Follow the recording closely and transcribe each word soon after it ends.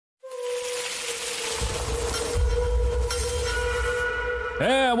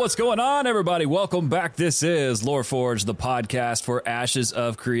And what's going on, everybody? Welcome back. This is Lore Forge, the podcast for Ashes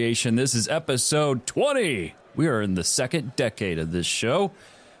of Creation. This is episode 20. We are in the second decade of this show,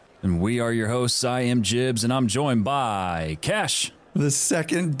 and we are your hosts. I am Jibs, and I'm joined by Cash. The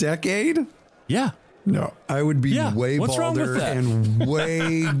second decade? Yeah. No, I would be way What's wrong with balder that? and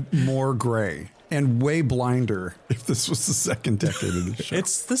way more gray and way blinder if this was the second decade of the show.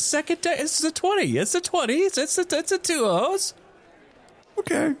 It's the second decade. It's the 20. It's the 20s. It's the 2-0s.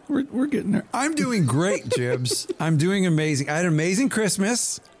 Okay, we're getting there. I'm doing great, Jibs. I'm doing amazing. I had an amazing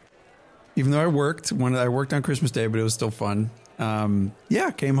Christmas, even though I worked on Christmas Day, but it was still fun.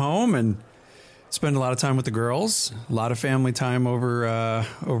 Came home and spent a lot of time with the girls. A lot of family time over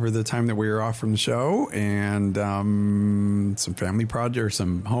the time that we were off from the show, and some family projects,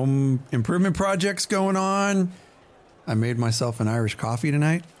 some home improvement projects going on. I made myself an Irish coffee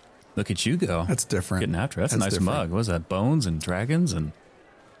tonight. Look at you go. That's different. Getting after it. That's a nice different. mug. What was that? Bones and dragons and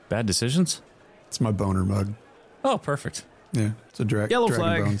bad decisions? It's my boner mug. Oh, perfect. Yeah, it's a Yellow dragon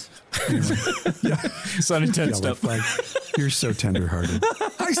flag. bones. Anyway, yeah, Sunny tensed yellow up. flag. You're so tenderhearted.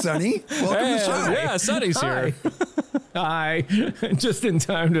 Hi, Sonny. Welcome to the show. Yeah, Sunny's here. Hi. Just in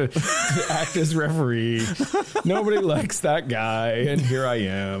time to act as referee. Nobody likes that guy, and here I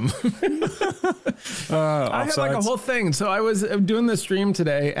am. I had like a whole thing. So I was doing the stream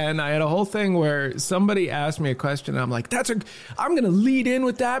today, and I had a whole thing where somebody asked me a question. And I'm like, I'm going to lead in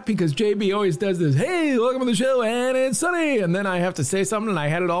with that because JB always does this. Hey, welcome to the show, and it's Sunny. And then I have to say something, and I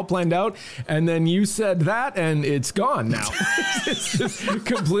had it all planned out. And then you said that, and it's gone now. It's just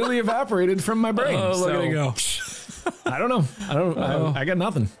completely evaporated from my brain. Oh, look at it go. I don't know. I got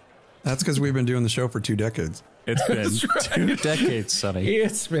nothing. That's because we've been doing the show for 2 decades. It's been 2 decades, Sonny.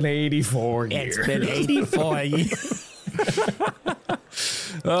 It's been 84 years. It's been 84 years.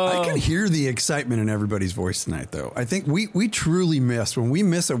 I can hear the excitement in everybody's voice tonight, though. I think we truly miss, when we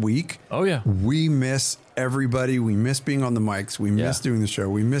miss a week, Oh, yeah. we miss everybody. We miss being on the mics. We miss doing the show.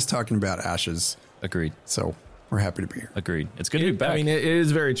 We miss talking about Ashes. Agreed. So we're happy to be here. Agreed. It's good to be back. I mean, it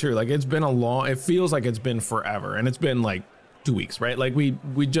is very true. Like, it's been it feels like it's been forever, and it's been like 2 weeks, right? Like we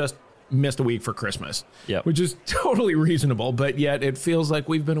just missed a week for Christmas, which is totally reasonable, but yet it feels like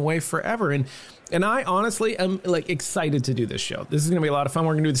we've been away forever. And I honestly am like excited to do this show. This is going to be a lot of fun.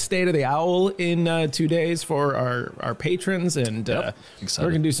 We're going to do the State of the Owl in 2 days for our patrons, and we're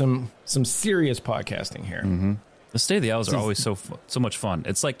going to do some serious podcasting here. Mm-hmm. The State of the Owls are always so much fun.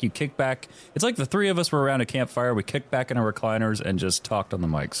 It's like you kick back. It's like the three of us were around a campfire. We kicked back in our recliners and just talked on the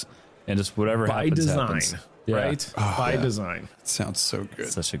mics, and just whatever happens. Right? By design. It sounds so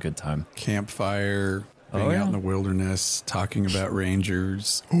good. Such a good time. Campfire, being out in the wilderness, talking about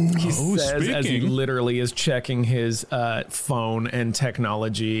Rangers. He says as he literally is checking his phone and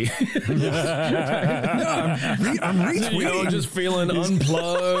technology. I'm retweeting. Just feeling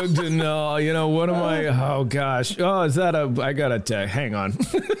unplugged and, what am I? Oh, gosh. Oh, is that I got to hang on.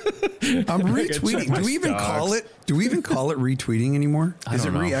 I'm retweeting. Do we even call it retweeting anymore? Is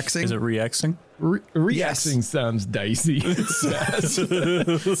it re-Xing? Is it re-Xing? Re-Xing sounds dicey.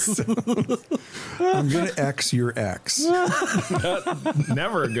 I'm going to X your X.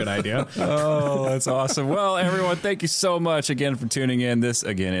 Never a good idea. Oh, that's awesome. Well, everyone, thank you so much again for tuning in. This,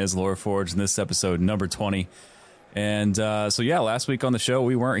 again, is Lore Forge, and this is episode number 20. And last week on the show,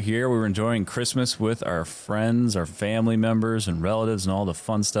 we weren't here. We were enjoying Christmas with our friends, our family members, and relatives, and all the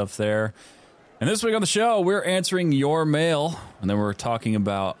fun stuff there. And this week on the show, we're answering your mail, and then we're talking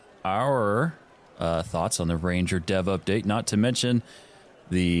about our thoughts on the Ranger dev update, not to mention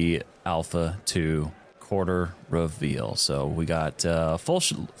the Alpha 2 quarter reveal. So we got full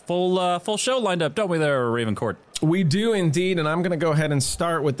show lined up, don't we there, Ravencourt? We do indeed, and I'm going to go ahead and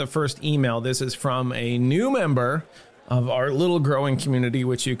start with the first email. This is from a new member of our little growing community,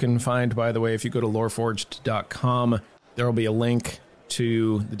 which you can find, by the way, if you go to loreforged.com. There will be a link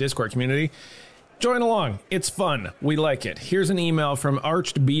to the Discord community. Join along. It's fun. We like it. Here's an email from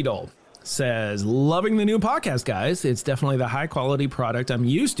Arched Beetle. Says, loving the new podcast, guys. It's definitely the high-quality product I'm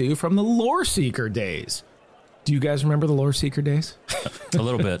used to from the Lore Seeker days. Do you guys remember the Lore Seeker days? A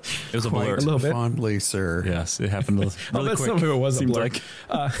little bit. It was a blur. A little bit. Fondly, sir. Yes, it happened really quick. Some of it was a blur. Like.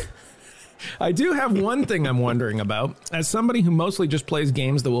 I do have one thing I'm wondering about. As somebody who mostly just plays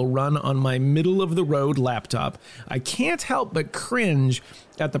games that will run on my middle-of-the-road laptop, I can't help but cringe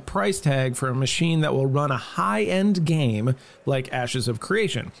at the price tag for a machine that will run a high-end game like Ashes of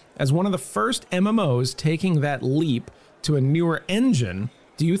Creation. As one of the first MMOs taking that leap to a newer engine,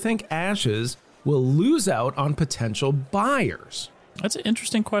 do you think Ashes will lose out on potential buyers? That's an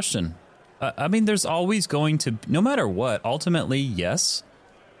interesting question. I mean, there's always going to, no matter what, ultimately, yes,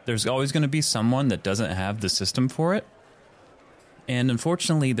 there's always going to be someone that doesn't have the system for it. And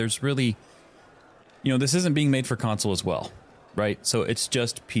unfortunately, there's really, this isn't being made for console as well, right? So it's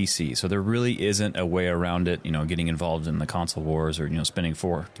just PC. So there really isn't a way around it, getting involved in the console wars or, spending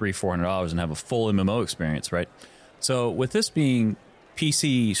 $400 and have a full MMO experience, right? So with this being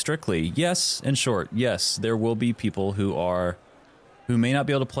PC strictly, yes, in short, yes, there will be people who may not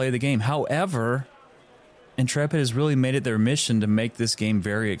be able to play the game. However, Intrepid has really made it their mission to make this game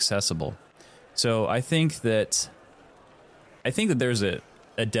very accessible. So I think that there's a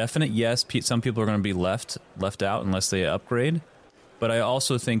definite yes. Some people are going to be left out unless they upgrade. But I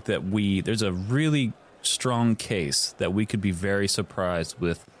also think that there's a really strong case that we could be very surprised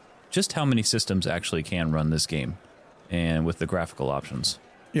with just how many systems actually can run this game, and with the graphical options.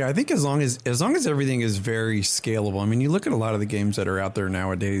 Yeah, I think as long as everything is very scalable. I mean, you look at a lot of the games that are out there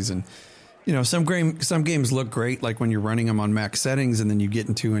nowadays, and some games look great, like when you're running them on max settings, and then you get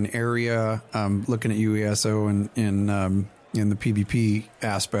into an area. Looking at UESO and in the PvP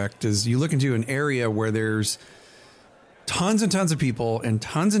aspect, is you look into an area where there's tons and tons of people and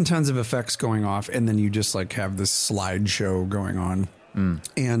tons of effects going off, and then you just like have this slideshow going on.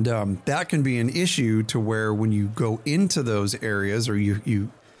 And that can be an issue to where when you go into those areas, or you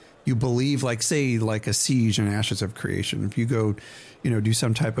believe, like, say, like a siege and Ashes of Creation, if you go, do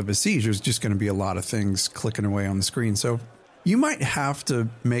some type of a siege, there's just going to be a lot of things clicking away on the screen. So you might have to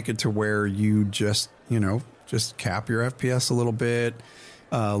make it to where you just cap your FPS a little bit,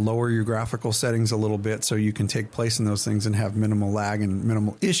 lower your graphical settings a little bit, so you can take place in those things and have minimal lag and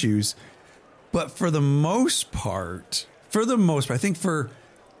minimal issues. But for the most part, I think for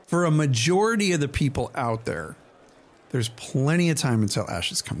a majority of the people out there, there's plenty of time until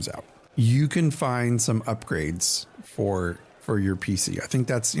Ashes comes out. You can find some upgrades for your PC. I think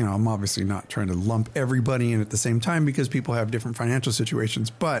that's, I'm obviously not trying to lump everybody in at the same time because people have different financial situations,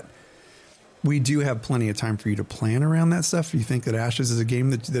 but we do have plenty of time for you to plan around that stuff. If you think that Ashes is a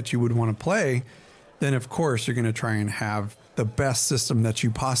game that you would want to play, then of course you're going to try and have the best system that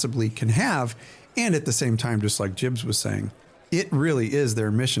you possibly can have. And at the same time, just like Jibs was saying, it really is their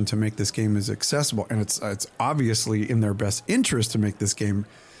mission to make this game as accessible. And it's obviously in their best interest to make this game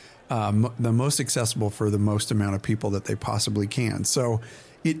the most accessible for the most amount of people that they possibly can. So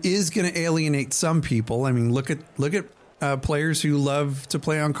it is going to alienate some people. I mean, look at players who love to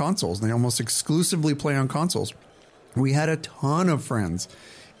play on consoles. They almost exclusively play on consoles. We had a ton of friends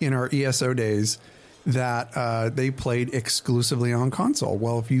in our ESO days that they played exclusively on console.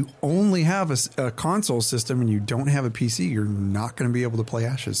 Well, if you only have a console system and you don't have a PC, you're not going to be able to play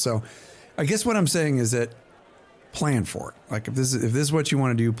Ashes. So I guess what I'm saying is that plan for it. Like if this is what you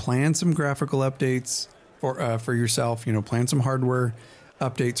want to do, plan some graphical updates for yourself, plan some hardware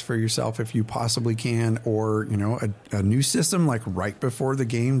updates for yourself if you possibly can, or a new system like right before the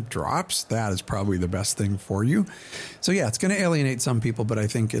game drops. That is probably the best thing for you. So yeah, it's going to alienate some people, but I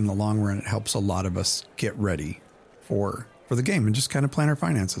think in the long run it helps a lot of us get ready for the game and just kind of plan our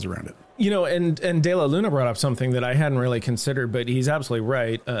finances around it. And De La Luna brought up something that I hadn't really considered, but he's absolutely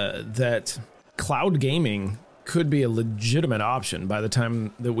right, that cloud gaming could be a legitimate option by the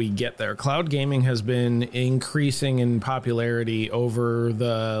time that we get there. Cloud gaming has been increasing in popularity over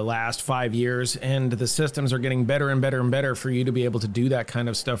the last 5 years, and the systems are getting better and better and better for you to be able to do that kind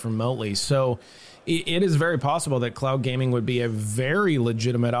of stuff remotely. So it is very possible that cloud gaming would be a very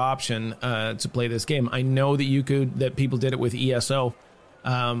legitimate option to play this game. I know that people did it with ESO.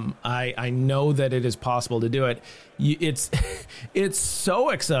 I know that it is possible to do it. It's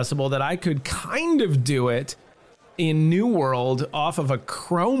so accessible that I could kind of do it in New World off of a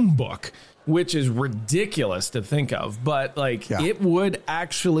Chromebook, which is ridiculous to think of, but it would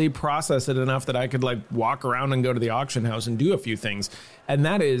actually process it enough that I could walk around and go to the auction house and do a few things. And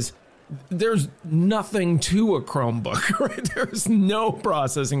that is, there's nothing to a Chromebook, right? There's no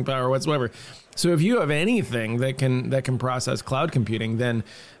processing power whatsoever. So if you have anything that can process cloud computing, then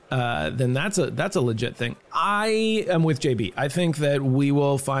that's a legit thing. I am with JB. I think that we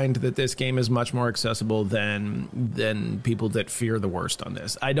will find that this game is much more accessible than people that fear the worst on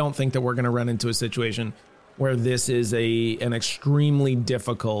this. I don't think that we're going to run into a situation where this is an extremely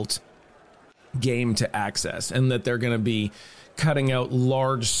difficult game to access, and that they're going to be cutting out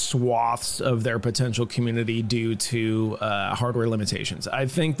large swaths of their potential community due to hardware limitations. I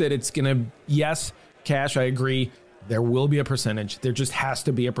think that it's going to, yes, Cash, I agree. There will be a percentage. There just has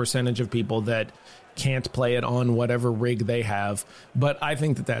to be a percentage of people that can't play it on whatever rig they have. But I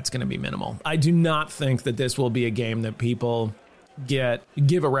think that that's going to be minimal. I do not think that this will be a game that people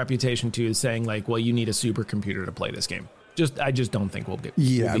give a reputation to saying well, you need a supercomputer to play this game. I just don't think we'll get.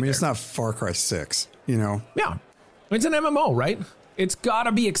 Yeah, it's not Far Cry 6, Yeah, it's an MMO, right? It's got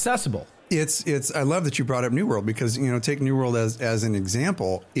to be accessible. It's I love that you brought up New World because, take New World as an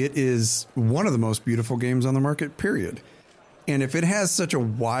example. It is one of the most beautiful games on the market, period. And if it has such a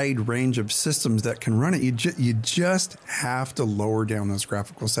wide range of systems that can run it, you just have to lower down those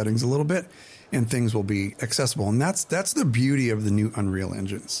graphical settings a little bit and things will be accessible. And that's the beauty of the new Unreal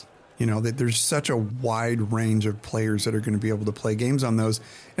engines. That there's such a wide range of players that are going to be able to play games on those.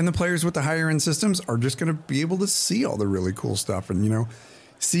 And the players with the higher end systems are just going to be able to see all the really cool stuff and,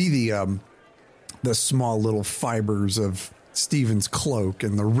 see the small little fibers of Steven's cloak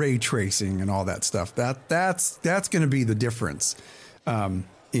and the ray tracing and all that stuff. That's going to be the difference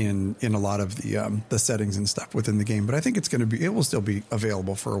in a lot of the settings and stuff within the game. But I think it will still be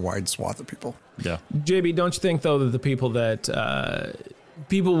available for a wide swath of people. Yeah. JB, don't you think though that the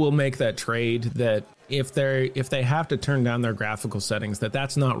people will make that trade, that if they have to turn down their graphical settings,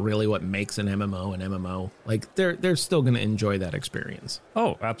 that's not really what makes an MMO. Like they're still going to enjoy that experience.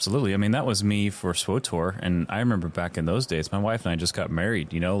 Oh, absolutely. I mean, that was me for SWTOR, and I remember back in those days, my wife and I just got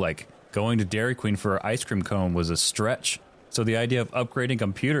married. Like going to Dairy Queen for an ice cream cone was a stretch. So the idea of upgrading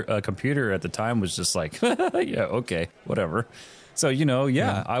a computer at the time was just like, yeah, okay, whatever. So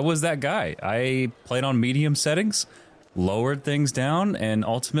I was that guy. I played on medium settings, lowered things down, and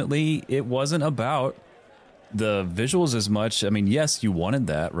ultimately it wasn't about the visuals as much. I mean, yes, you wanted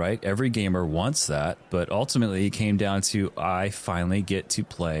that, right? Every gamer wants that, but ultimately it came down to I finally get to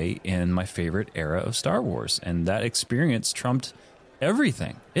play in my favorite era of Star Wars, and that experience trumped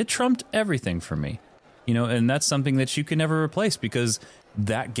everything. It trumped everything for me, and that's something that you can never replace because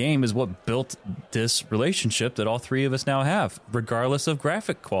that game is what built this relationship that all three of us now have, regardless of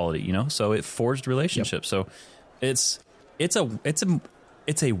graphic quality, so it forged relationships. Yep. So it's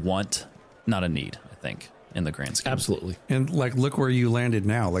a want, not a need, I think, in the grand scheme. Absolutely. And look where you landed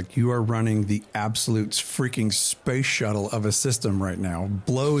now. Like you are running the absolute freaking space shuttle of a system right now.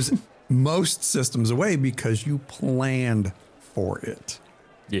 Blows most systems away because you planned for it.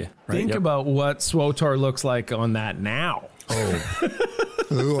 Yeah. Right? Think about what SWTOR looks like on that now.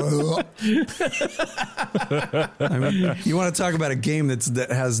 Oh. I mean, you want to talk about a game that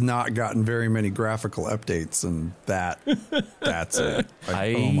has not gotten very many graphical updates, and that's it.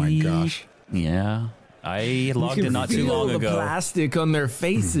 Oh my gosh. Yeah. I logged in not too long ago. The plastic on their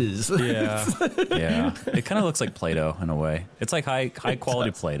faces. Yeah. Yeah. It kind of looks like Play-Doh in a way. It's like high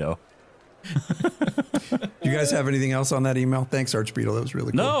quality Play-Doh. Do you guys have anything else on that email? Thanks, Archbeetle. That was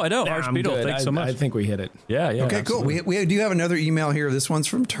really cool. No, I don't. Archbeetle, thanks so much. I think we hit it. Yeah. Okay, absolutely. cool. We do have another email here. This one's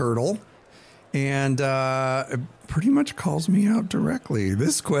from Turtle, and it pretty much calls me out directly.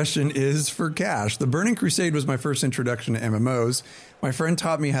 This question is for Cash. The Burning Crusade was my first introduction to MMOs. My friend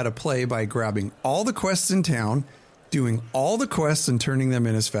taught me how to play by grabbing all the quests in town, doing all the quests, and turning them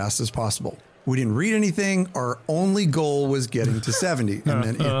in as fast as possible. We didn't read anything. Our only goal was getting to 70.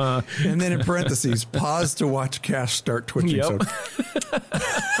 And then in parentheses, pause to watch Cash start twitching. Yep.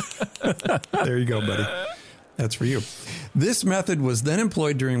 So there you go, buddy. That's for you. This method was then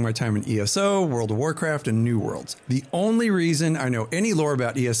employed during my time in ESO, World of Warcraft, and New Worlds. The only reason I know any lore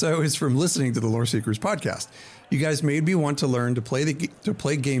about ESO is from listening to the Lore Seekers podcast. You guys made me want to learn to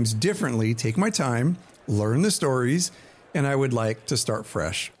play games differently, take my time, learn the stories, and I would like to start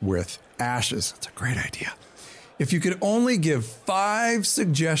fresh with Ashes. That's a great idea. If you could only give 5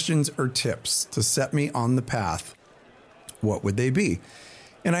 suggestions or tips to set me on the path, what would they be?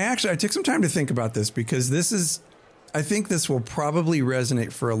 And I took some time to think about this because I think this will probably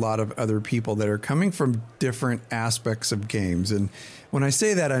resonate for a lot of other people that are coming from different aspects of games. And when I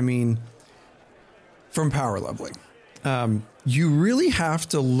say that, I mean from power leveling. You really have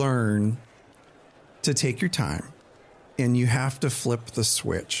to learn to take your time. And you have to flip the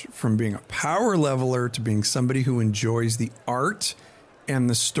switch from being a power leveler to being somebody who enjoys the art and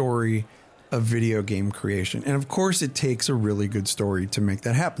the story of video game creation. And of course, it takes a really good story to make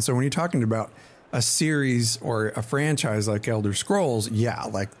that happen. So when you're talking about a series or a franchise like Elder Scrolls, yeah,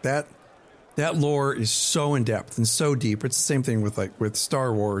 like that lore is so in depth and so deep. It's the same thing with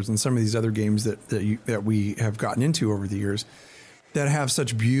Star Wars and some of these other games that we have gotten into over the years that have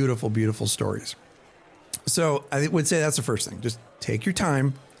such beautiful, beautiful stories. So I would say that's the first thing. Just take your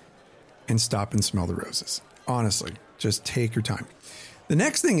time and stop and smell the roses. Honestly, just take your time. The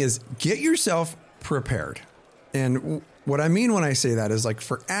next thing is get yourself prepared. And what I mean when I say that is like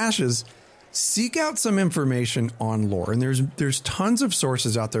for Ashes, seek out some information on lore. And there's tons of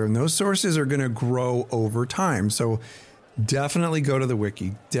sources out there, and those sources are going to grow over time. So definitely go to the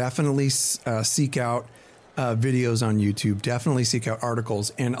wiki. Definitely seek out videos on YouTube. Definitely seek out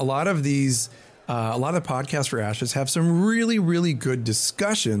articles. And a lot of the podcasts for Ashes have some really, really good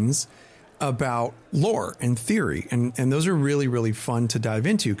discussions about lore and theory. And those are really, really fun to dive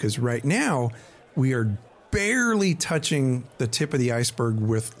into because right now we are barely touching the tip of the iceberg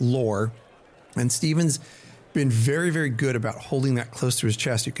with lore. And Steven's been very, very good about holding that close to his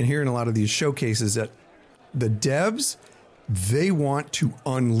chest. You can hear in a lot of these showcases that the devs, they want to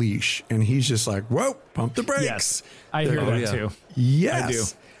unleash. And he's just like, whoa, pump the brakes. Yes, I hear that too. Yes. I do.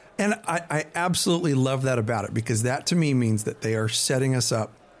 And I absolutely love that about it because that to me means that they are setting us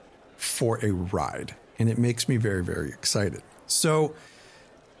up for a ride. And it makes me very, very excited. So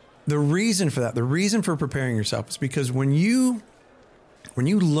the reason for that, the reason for preparing yourself is because when you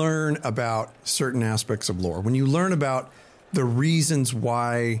learn about certain aspects of lore, when you learn about the reasons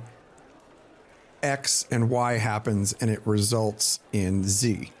why X and Y happens and it results in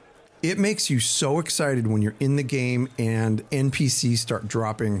Z, it makes you so excited when you're in the game and NPCs start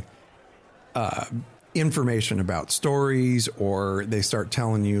dropping information about stories, or they start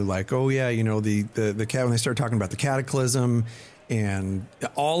telling you like, oh yeah, you know, the cat, when they start talking about the cataclysm and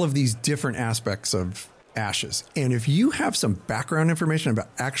all of these different aspects of Ashes. And if you have some background information about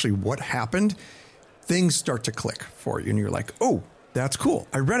actually what happened, things start to click for you. And you're like, oh, that's cool.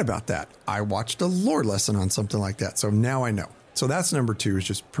 I read about that. I watched a lore lesson on something like that. So now I know. So that's number 2, is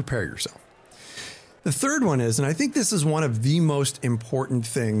just prepare yourself. The third one is, and I think this is one of the most important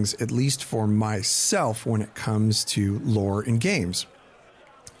things, at least for myself, when it comes to lore in games,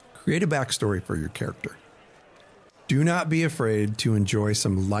 create a backstory for your character. Do not be afraid to enjoy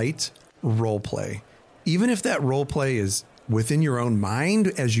some light role play. Even if that role play is within your own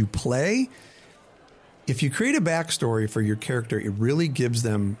mind as you play, if you create a backstory for your character, it really gives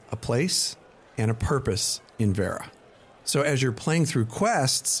them a place and a purpose in Verra. So as you're playing through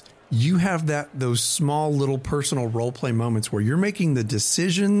quests, you have those small little personal role play moments where you're making the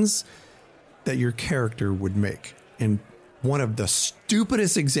decisions that your character would make. And one of the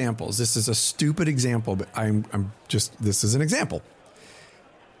stupidest examples, this is a stupid example, but this is an example.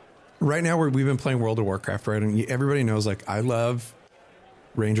 Right now we've been playing World of Warcraft, right? And everybody knows, like, I love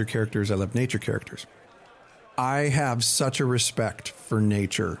ranger characters. I love nature characters. I have such a respect for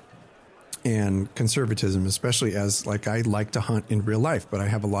nature and conservatism, especially as, like, I like to hunt in real life, but I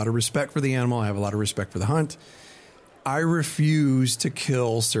have a lot of respect for the animal. I have a lot of respect for the hunt. I refuse to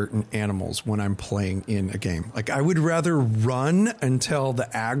kill certain animals when I'm playing in a game. Like, I would rather run until the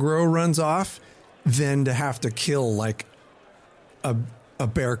aggro runs off than to have to kill, like, a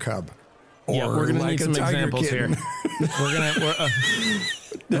bear cub. Or yeah, we're gonna like need some examples kitten.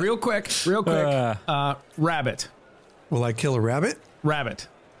 here. Real quick. Rabbit. Will I kill a rabbit? Rabbit.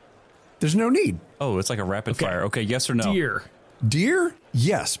 There's no need. Oh, it's like a rapid fire. Okay, yes or no? Deer. Deer?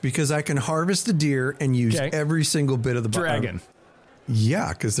 Yes, because I can harvest a deer and use every single bit of the dragon.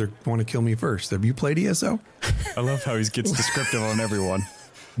 Yeah, because they want to kill me first. Have you played ESO? I love how he gets descriptive on everyone.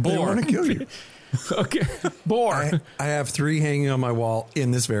 Boar. They want to kill you. Okay. Boar. I have 3 hanging on my wall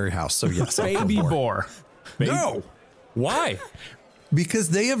in this very house. So yes. Baby boar. No. Why? Because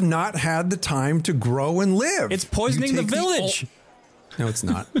they have not had the time to grow and live. It's poisoning the village. No, it's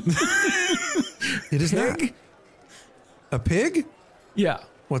not. It is not. A pig? Yeah.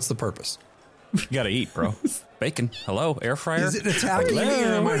 What's the purpose? You gotta eat, bro. Bacon. Hello, air fryer. Is it attacking me?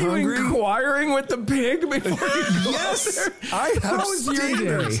 Am I hungry? Are you inquiring with the pig before you go Yes, out there? I have How was your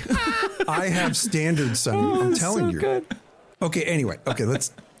standards. day? I have standards, Sonny. I'm telling you. Good. Okay, anyway. Okay,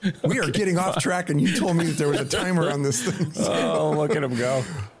 we are getting off track, and you told me that there was a timer on this thing. Oh, look at him go.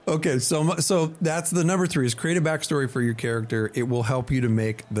 Okay, so that's the number 3 is create a backstory for your character. It will help you to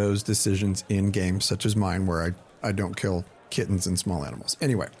make those decisions in games such as mine, where I don't kill kittens and small animals.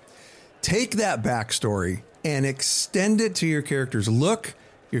 Anyway, take that backstory and extend it to your character's look,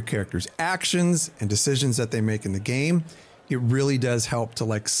 your character's actions and decisions that they make in the game. It really does help to,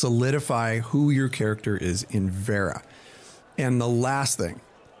 like, solidify who your character is in Verra. And the last thing,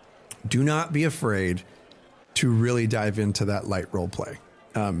 do not be afraid to really dive into that light role play.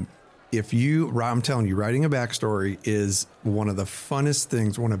 I'm telling you, writing a backstory is one of the funnest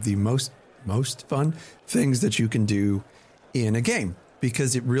things, one of the most fun things that you can do in a game,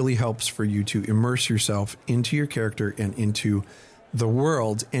 because it really helps for you to immerse yourself into your character and into the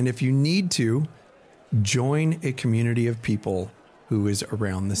world. And if you need to, join a community of people who is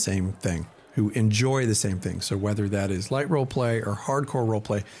around the same thing, who enjoy the same thing. So whether that is light role play or hardcore role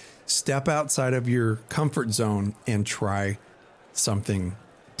play, step outside of your comfort zone and try something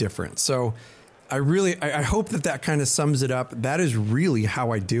different. So I hope that kind of sums it up. That is really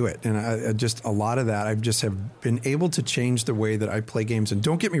how I do it. And I just, a lot of that, I've just have been able to change the way that I play games. And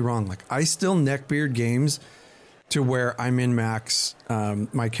don't get me wrong, like, I still neckbeard games to where I'm in max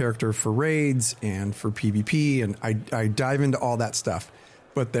my character for raids and for PvP, and I dive into all that stuff.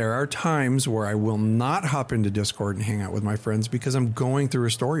 But there are times where I will not hop into Discord and hang out with my friends because I'm going through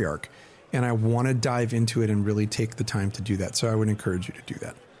a story arc and I want to dive into it and really take the time to do that. So I would encourage you to do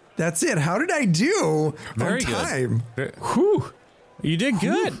that. That's it. How did I do Very on time? good. Whew. You did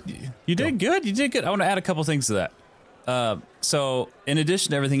good. You did good. You did good. I want to add a couple things to that. So in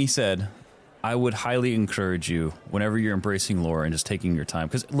addition to everything he said, I would highly encourage you whenever you're embracing lore and just taking your time.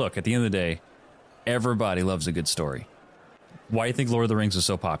 Because look, at the end of the day, everybody loves a good story. Why do you think Lord of the Rings is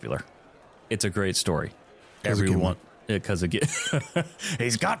so popular? It's a great story. Everyone, because again,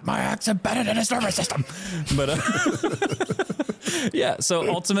 he's got my axe embedded in his nervous system. But yeah, so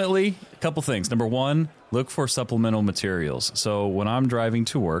ultimately, a couple things. Number one, look for supplemental materials. So when I'm driving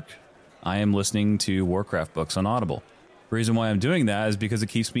to work, I am listening to Warcraft books on Audible. The reason why I'm doing that is because it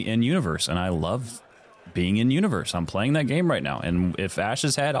keeps me in universe, and I love being in universe. I'm playing that game right now, and if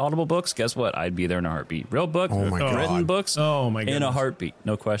Ashes had Audible books, guess what? I'd be there in a heartbeat. Real book, written books, in a heartbeat,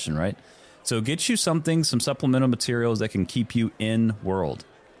 no question, right? So get you some supplemental materials that can keep you in world.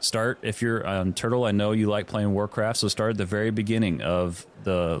 Start, if you're Turtle, I know you like playing Warcraft, so start at the very beginning of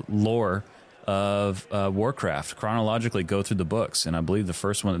the lore of Warcraft. Chronologically, go through the books, and I believe the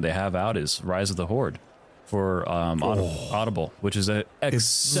first one that they have out is Rise of the Horde for Audible, which is an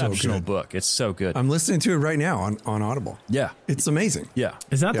exceptional book. It's so good. I'm listening to it right now on Audible. Yeah. It's amazing. Yeah.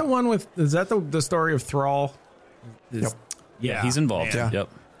 Is that the one with, is that the story of Thrall? Yep. Yeah, he's involved. Yeah. Yep.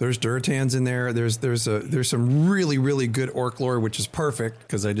 There's Duratans in there. There's some really, really good orc lore, which is perfect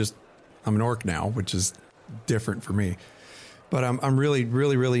because I'm an orc now, which is different for me. But I'm really,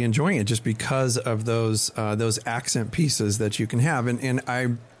 really, really enjoying it just because of those accent pieces that you can have.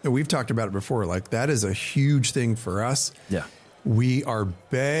 And we've talked about it before. Like, that is a huge thing for us. Yeah. We are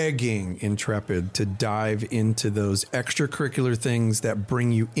begging Intrepid to dive into those extracurricular things that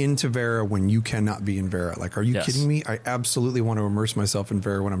bring you into Vera when you cannot be in Vera. Like, are you kidding me? I absolutely want to immerse myself in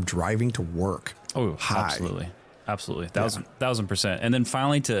Vera when I'm driving to work. Oh, absolutely. Absolutely. 1000%. And then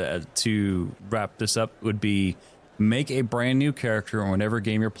finally, to wrap this up, would be make a brand new character on whatever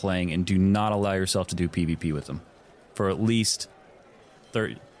game you're playing and do not allow yourself to do PvP with them for at least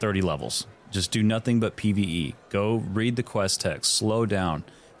 30 levels. Just do nothing but PvE. Go read the quest text, slow down.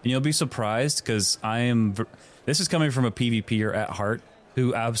 And you'll be surprised because this is coming from a PvPer at heart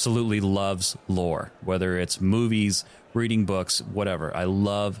who absolutely loves lore, whether it's movies, reading books, whatever. I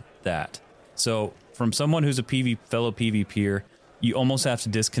love that. So from someone who's a fellow PvPer, you almost have to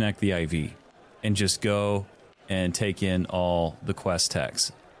disconnect the IV and just go and take in all the quest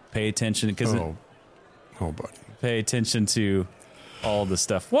text. Pay attention because buddy. Pay attention to all the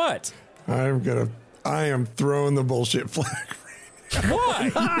stuff. What? I am throwing the bullshit flag. Why?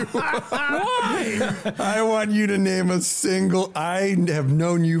 Why? I want you to name I have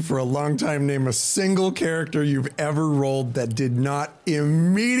known you for a long time. Name a single character you've ever rolled that did not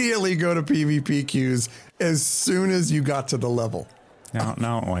immediately go to PvP queues as soon as you got to the level. Now it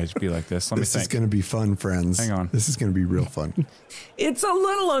won't always be like this. This is going to be fun, friends. Hang on. This is going to be real fun. It's a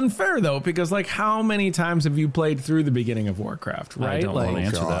little unfair, though, because, like, how many times have you played through the beginning of Warcraft, right? I don't want to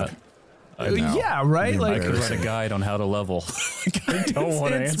answer that. Yeah, right? I could write a guide on how to level. I don't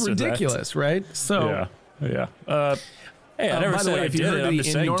want to answer that. It's ridiculous, right? So, yeah. Hey, I never said I did it. I'm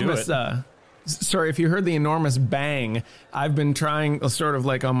just saying do it. Sorry, if you heard the enormous bang, I've been trying sort of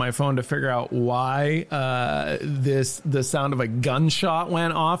like on my phone to figure out why the sound of a gunshot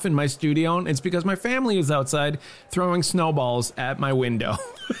went off in my studio. And it's because my family is outside throwing snowballs at my window.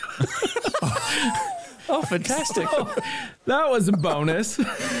 Oh, fantastic. So, that was a bonus.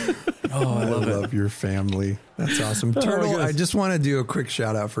 I love your family. That's awesome. Turtle, I just want to do a quick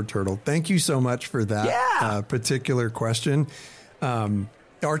shout out for Turtle. Thank you so much for that particular question.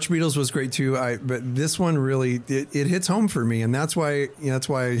 Archbeetles was great too. But this one really, it hits home for me. And that's why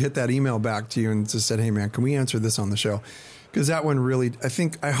I hit that email back to you and just said, hey man, can we answer this on the show? Because that one really,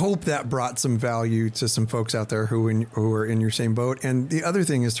 I hope that brought some value to some folks out there who are in your same boat. And the other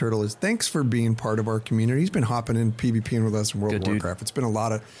thing is, Turtle, is thanks for being part of our community. He's been hopping in PvPing with us in World of Warcraft. It's been a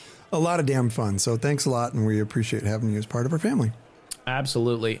lot of damn fun. So thanks a lot, and we appreciate having you as part of our family.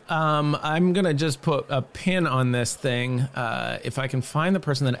 Absolutely. I'm going to just put a pin on this thing. If I can find the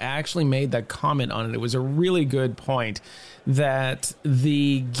person that actually made that comment on it, it was a really good point that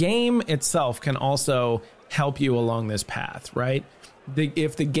the game itself can also help you along this path, right?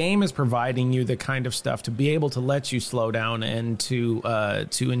 If the game is providing you the kind of stuff to be able to let you slow down and to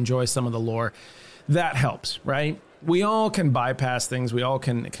enjoy some of the lore, that helps, right? We all can bypass things. We all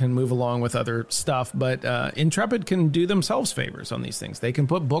can move along with other stuff, but Intrepid can do themselves favors on these things. They can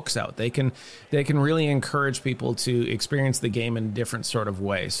put books out. They can really encourage people to experience the game in a different sort of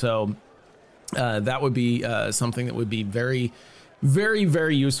way. So that would be something that would be very very,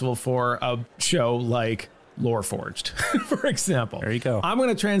 very useful for a show like Lore Forged, for example. There you go. I'm going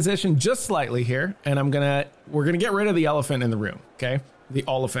to transition just slightly here, and we're going to get rid of the elephant in the room, okay? The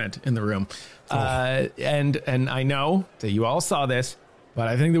elephant in the room. And I know that you all saw this, but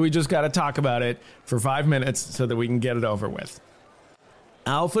I think that we just got to talk about it for 5 minutes so that we can get it over with.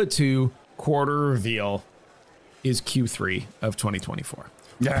 Alpha 2 quarter reveal is Q3 of 2024.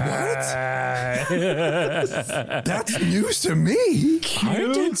 What? That's news to me. I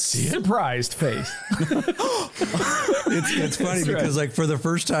didn't see it. Surprised face. It's funny because like for the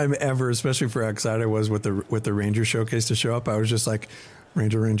first time ever, especially for how excited I was with the Ranger showcase to show up, I was just like,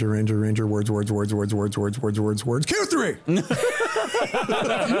 Ranger, words, Q3.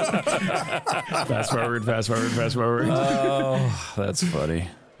 Fast forward. Oh, that's funny.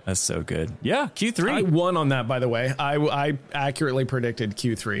 That's so good. Yeah, Q3. I won on that, by the way. I accurately predicted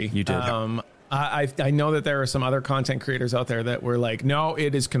Q3. You did. I know that there are some other content creators out there that were like, no,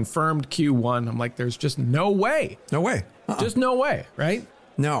 it is confirmed Q1. I'm like, there's just no way. No way. Just no way, right?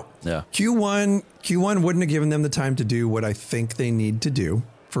 No. Yeah. Q1 wouldn't have given them the time to do what I think they need to do,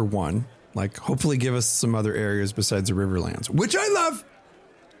 for one. Like, hopefully give us some other areas besides the Riverlands, which I love.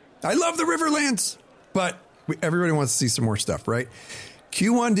 I love the Riverlands, but everybody wants to see some more stuff, right?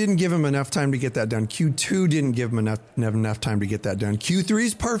 Q1 didn't give him enough time to get that done. Q2 didn't give him enough time to get that done. Q3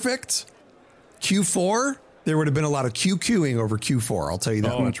 is perfect. Q4, there would have been a lot of QQing over Q4. I'll tell you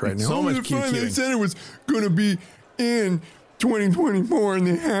that much right now. So much QQing. They said it was going to be in 2024 and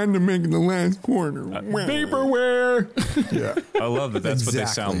they had to make it the last quarter. Vaporware. Yeah. I love that. That's what they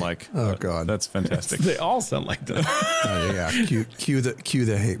Exactly. sound like. Oh, God. That's fantastic. They all sound like that. Oh, yeah. Cue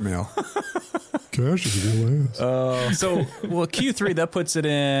the hate mail. Cash is real ass. So, well, Q3, that puts it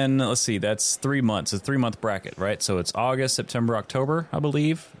in, let's see, that's 3 months, a 3-month bracket, right? So it's August, September, October, I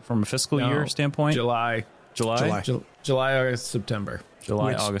believe, from a fiscal year standpoint. July, August, September.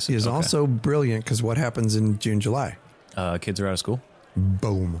 August. Is okay. also brilliant because what happens in June, July? Kids are out of school.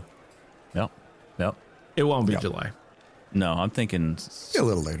 Boom. Yep. It won't be Yep. July. No, I'm thinking A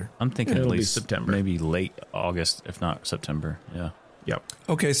little later. at It'll be least September. maybe late August, if not September. Yeah. Yep.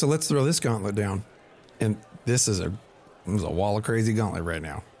 Okay, so let's throw this gauntlet down. And this is a wall of crazy gauntlet right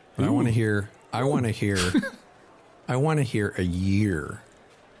now. But I want to hear a year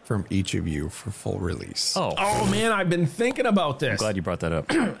from each of you for full release. Oh, Oh man, I've been thinking about this. glad you brought that up.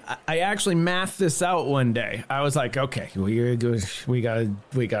 I actually mathed this out one day. I was like, okay, we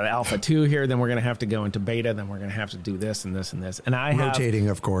got Alpha 2 here, then we're gonna have to go into beta, then we're gonna have to do this and this and this. And I Rotating,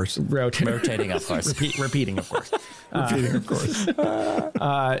 of course. Rotating, of course. repeating, of course. Rotating, of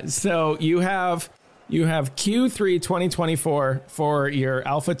course. So you have Q3 2024 for your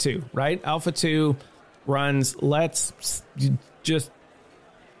Alpha 2, right? Alpha 2 runs, let's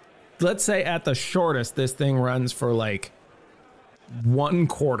say at the shortest, this thing runs for like 1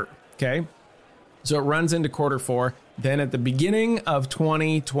 quarter, okay? So it runs into quarter 4. Then at the beginning of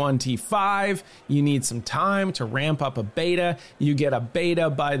 2025, you need some time to ramp up a beta. You get a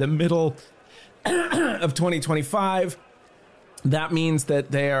beta by the middle of 2025. That means that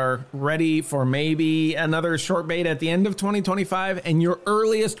they are ready for maybe another short beta at the end of 2025. And your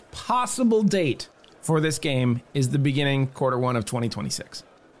earliest possible date for this game is the beginning quarter 1 of 2026.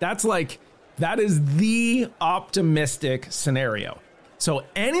 That is the optimistic scenario. So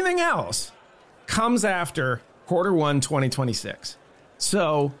anything else comes after quarter 1, 2026.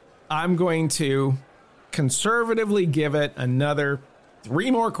 So I'm going to conservatively give it another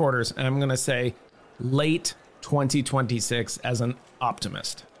 3 more quarters. And I'm going to say late 2026 as an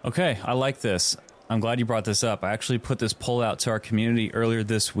optimist. Okay, I like this. I'm glad you brought this up. I actually put this poll out to our community earlier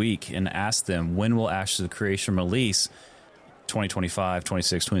this week and asked them, when will Ashes of Creation release? 2025,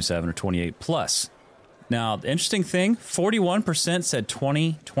 26, 27, or 28 plus. Now, the interesting thing, 41% said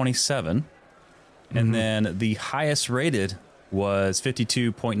 2027, and then the highest rated was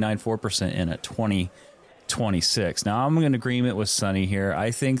 52.94% in at 2026. Now, I'm in agreement with Sonny here.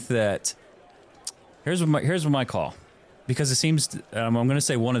 I think that here's what my call, because it seems I'm going to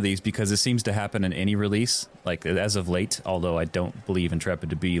say one of these because it seems to happen in any release, like as of late. Although I don't believe Intrepid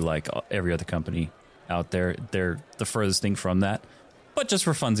to be like every other company out there. They're the furthest thing from that. But just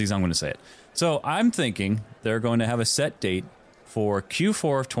for funsies, I'm going to say it. So I'm thinking they're going to have a set date for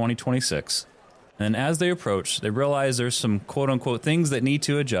Q4 of 2026. And as they approach, they realize there's some quote-unquote things that need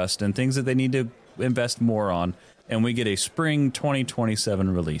to adjust and things that they need to invest more on. And we get a spring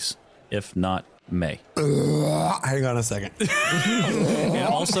 2027 release, if not May. Hang on a second. And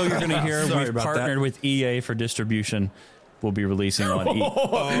also, you're going to hear Sorry we've about partnered that. with EA for distribution. will be releasing on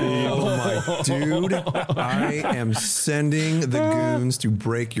Oh my dude, I am sending the goons to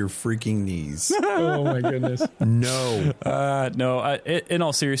break your freaking knees. Oh my goodness. No. No, in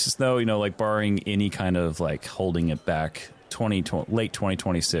all seriousness, though, like barring any kind of like holding it back, late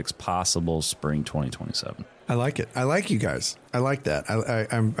 2026, possible spring 2027. I like it. I like you guys. I like that.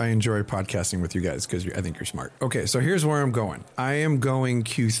 I enjoy podcasting with you guys because I think you're smart. Okay, so here's where I'm going. I am going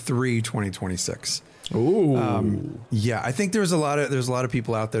Q3 2026. Ooh. Yeah, I think there's a lot of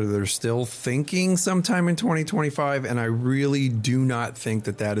people out there that are still thinking sometime in 2025, and I really do not think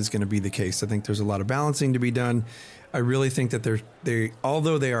that is going to be the case. I think there's a lot of balancing to be done. I really think that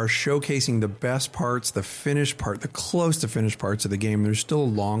although they are showcasing the best parts, the finished part, the close to finished parts of the game, there's still a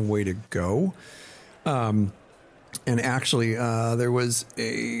long way to go. And actually, there was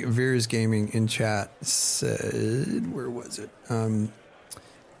a Veers Gaming in chat said, where was it?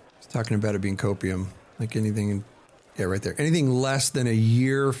 He's talking about it being copium. Like anything, yeah, right there. Anything less than a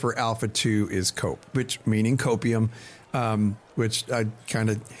year for Alpha 2 is cope, meaning copium, which I kind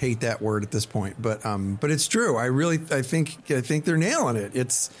of hate that word at this point, but it's true. I think they're nailing it.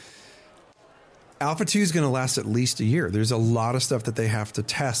 It's Alpha 2 is going to last at least a year. There's a lot of stuff that they have to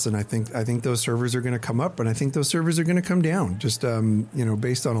test, and I think those servers are going to come up, and I think those servers are going to come down. Just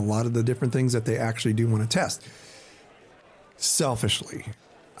based on a lot of the different things that they actually do want to test. Selfishly,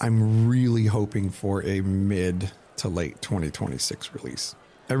 I'm really hoping for a mid to late 2026 release.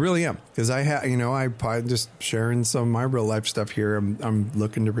 I really am, because I'm just sharing some of my real life stuff here. I'm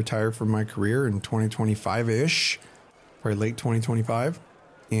looking to retire from my career in 2025-ish, probably late 2025,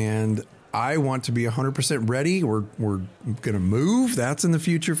 and I want to be 100% ready. We're going to move. That's in the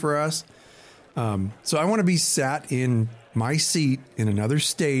future for us. So I want to be sat in my seat in another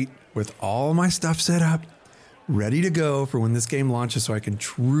state with all my stuff set up, ready to go for when this game launches, so I can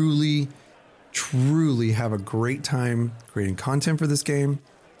truly have a great time creating content for this game,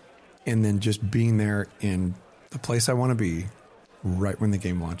 and then just being there in the place I want to be right when the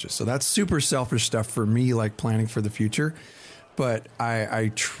game launches. So that's super selfish stuff for me, like planning for the future. But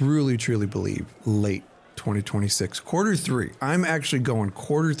I truly believe late 2026, quarter 3. I'm actually going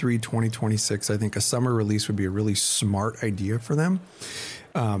quarter 3, 2026. I think a summer release would be a really smart idea for them,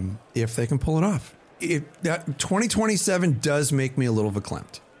 if they can pull it off. That 2027 does make me a little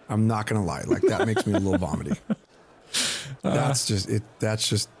verklempt. I'm not going to lie. Like, that makes me a little vomity. That's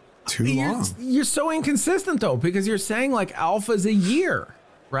just too long. You're so inconsistent, though, because you're saying like Alpha's a year,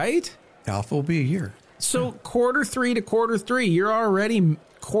 right? Alpha will be a year. So quarter 3 to quarter 3, you're already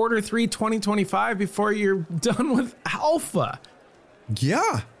quarter 3 2025 before you're done with Alpha.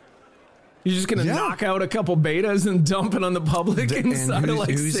 Yeah. You're just going to knock out a couple betas and dump it on the public inside of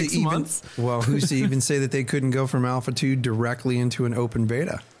like 6 months? Well, who's to even say that they couldn't go from Alpha 2 directly into an open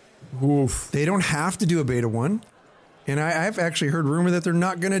beta? Oof. They don't have to do a beta 1. And I've actually heard rumor that they're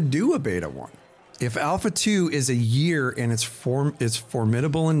not going to do a beta 1. If Alpha 2 is a year and it's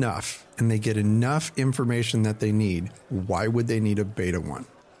formidable enough and they get enough information that they need, why would they need a beta 1?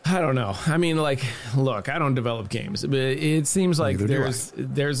 I don't know. I mean, like, look, I don't develop games, but it seems like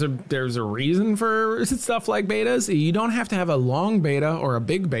there's a reason for stuff like betas. You don't have to have a long beta or a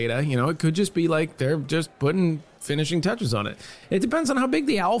big beta. It could just be like they're just putting finishing touches on it. It depends on how big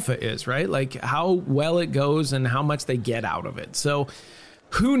the alpha is, right? Like how well it goes and how much they get out of it. So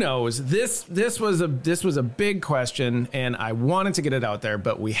who knows? This was a big question, and I wanted to get it out there,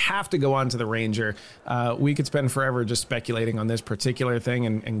 but we have to go on to the Ranger. We could spend forever just speculating on this particular thing,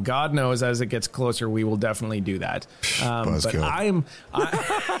 and God knows as it gets closer, we will definitely do that. But I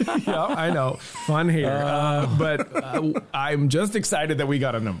know, fun here. But I'm just excited that we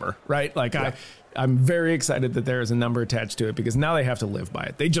got a number, right? Like I'm very excited that there is a number attached to it, because now they have to live by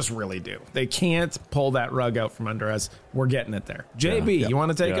it. They just really do. They can't pull that rug out from under us. We're getting it there. JB, you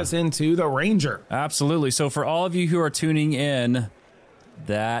want to take us into the Ranger? Absolutely. So for all of you who are tuning in,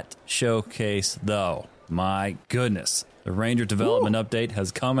 that showcase, though, my goodness, the Ranger development update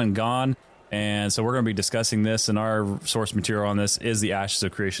has come and gone. And so we're going to be discussing this, and our source material on this is the Ashes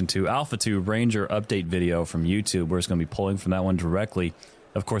of Creation 2 Alpha 2 Ranger update video from YouTube. We're just going to be pulling from that one directly.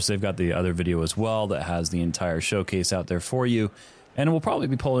 Of course, they've got the other video as well that has the entire showcase out there for you. And we'll probably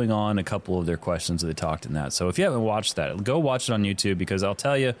be pulling on a couple of their questions that they talked in that. So if you haven't watched that, go watch it on YouTube, because I'll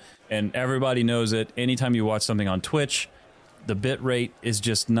tell you, and everybody knows it, anytime you watch something on Twitch, the bit rate is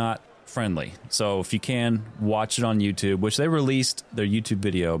just not friendly. So if you can, watch it on YouTube, which they released their YouTube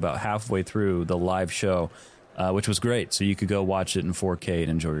video about halfway through the live show, which was great. So you could go watch it in 4K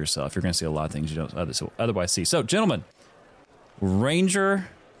and enjoy yourself. You're going to see a lot of things you don't otherwise see. So, gentlemen, Ranger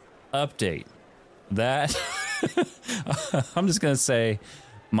update. That I'm just going to say,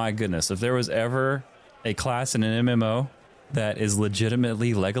 my goodness, if there was ever a class in an MMO that is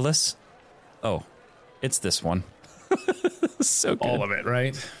legitimately Legolas? Oh, it's this one. So good. All of it,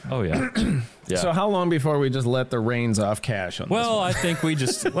 right? Oh, yeah. Yeah. So how long before we just let the reins off Cash on this Well, one? I think we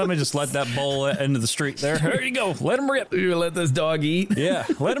just let that bull into the street there. There you go. Let him rip. You let this dog eat? Yeah,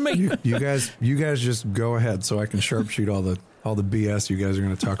 let him eat. You guys just go ahead so I can sharpshoot all the BS you guys are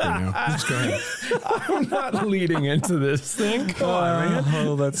going to talk right now. Just go ahead. I'm not leading into this thing. Come on, man.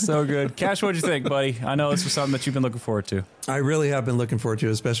 Oh, that's so good. Cash, what'd you think, buddy? I know this was something that you've been looking forward to. I really have been looking forward to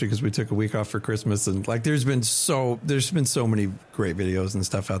it, especially because we took a week off for Christmas, and like there's been so many great videos and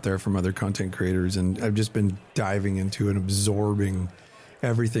stuff out there from other content creators, and I've just been diving into and absorbing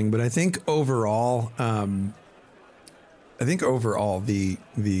everything. But I think overall,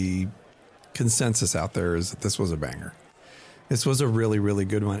 the consensus out there is that this was a banger. This was a really, really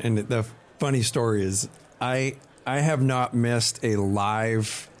good one. And the funny story is I have not missed a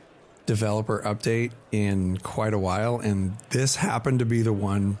live developer update in quite a while. And this happened to be the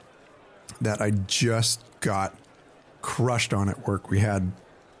one that I just got crushed on at work. We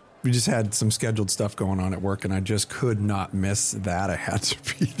just had some scheduled stuff going on at work, and I just could not miss that. I had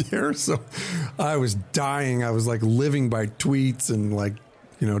to be there. So I was dying. I was like living by tweets and like,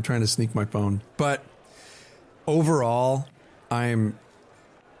 trying to sneak my phone. But overall, I'm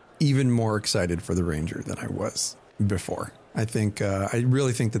even more excited for the Ranger than I was before. I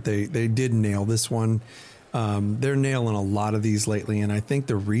really think that they did nail this one. They're nailing a lot of these lately, and I think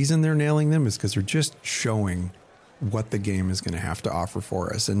the reason they're nailing them is because they're just showing what the game is going to have to offer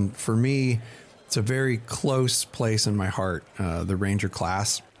for us. And for me, it's a very close place in my heart. The Ranger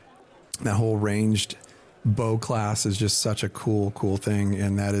class, that whole ranged bow class is just such a cool thing,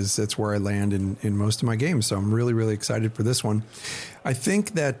 and that's where I land in most of my games. So I'm really, really excited for this one. I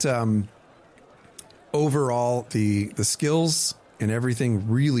think that overall the skills and everything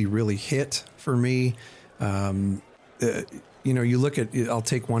really, really hit for me. You look at, I'll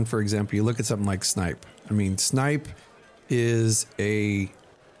take one for example. You look at something like Snipe. I mean, Snipe is it's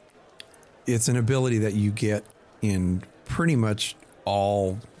an ability that you get in pretty much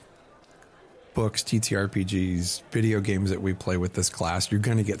all books, TTRPGs, video games that we play with this class. You're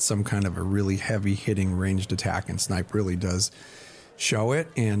going to get some kind of a really heavy hitting ranged attack, and Snipe really does show it.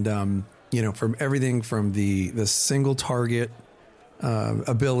 And, from everything from the single target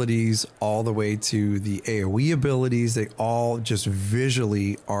abilities all the way to the AoE abilities, they all just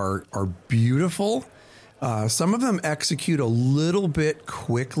visually are beautiful. Some of them execute a little bit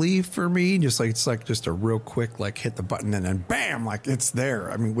quickly for me, just like it's like just a real quick, like hit the button and then bam, like it's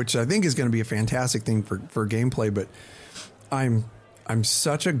there. I mean, which I think is going to be a fantastic thing for gameplay. But I'm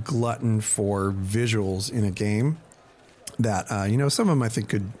such a glutton for visuals in a game that some of them I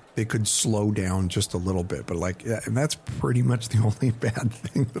think they could slow down just a little bit, but and that's pretty much the only bad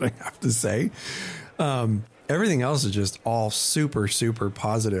thing that I have to say. Everything else is just all super, super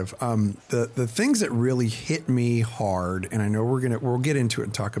positive. The things that really hit me hard, and I know we'll get into it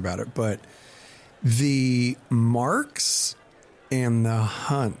and talk about it, but the marks and the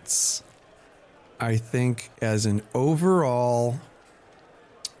hunts, I think as an overall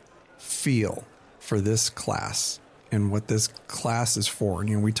feel for this class and what this class is for.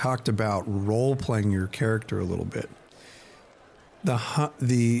 And, we talked about role playing your character a little bit. The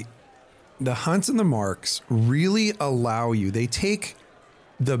hunts and the marks really allow you, they take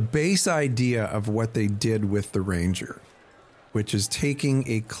the base idea of what they did with the Ranger, which is taking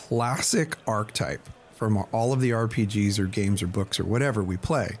a classic archetype from all of the RPGs or games or books or whatever we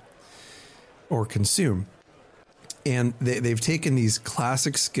play or consume. And they've taken these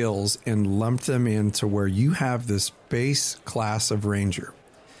classic skills and lumped them into where you have this base class of Ranger,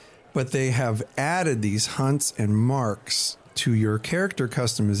 but they have added these hunts and marks to your character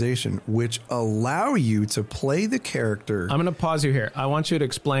customization, which allow you to play the character. I'm going to pause you here. I want you to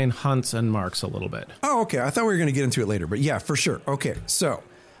explain hunts and marks a little bit. Oh, okay. I thought we were going to get into it later, but yeah, for sure. Okay. So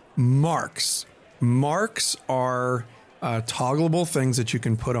marks are toggleable things that you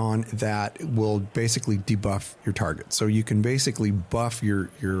can put on that will basically debuff your target. So you can basically buff your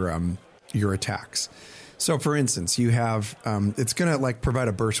attacks. So for instance, you have, it's going to provide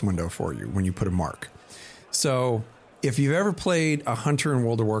a burst window for you when you put a mark. So if you've ever played a hunter in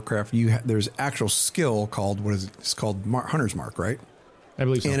World of Warcraft, there's actual skill called, it's called Hunter's Mark, right? I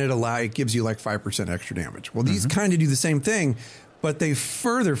believe so. And it gives you 5% extra damage. Well, these kind of do the same thing, but they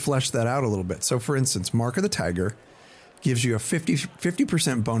further flesh that out a little bit. So for instance, Mark of the Tiger gives you a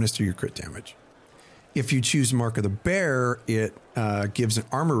 50% bonus to your crit damage. If you choose Mark of the Bear, it gives an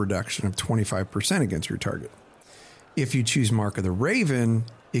armor reduction of 25% against your target. If you choose Mark of the Raven,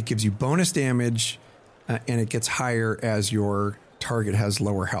 it gives you bonus damage, and it gets higher as your target has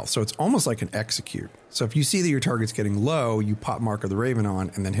lower health. So it's almost like an execute. So if you see that your target's getting low, you pop Mark of the Raven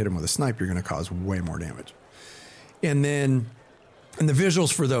on and then hit him with a snipe, you're going to cause way more damage. And the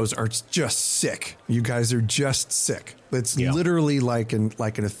visuals for those are just sick. You guys are just sick. It's literally like an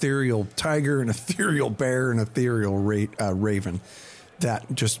ethereal tiger, an ethereal bear, an ethereal raven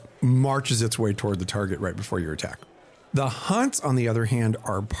that just marches its way toward the target right before your attack. The hunts, on the other hand,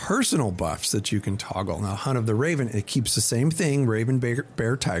 are personal buffs that you can toggle. Now, Hunt of the Raven, it keeps the same thing, Raven,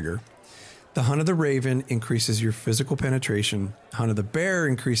 Bear, Tiger. The Hunt of the Raven increases your physical penetration. Hunt of the Bear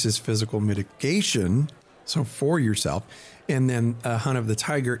increases physical mitigation, so for yourself. And then Hunt of the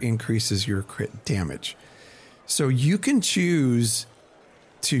Tiger increases your crit damage. So you can choose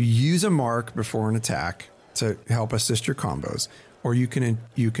to use a mark before an attack to help assist your combos. Or you can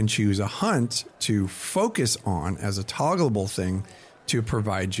choose a hunt to focus on as a toggleable thing to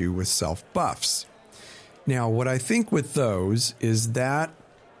provide you with self buffs. Now, what I think with those is that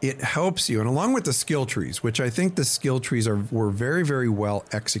it helps you, and along with the skill trees, which I think the skill trees were very, very well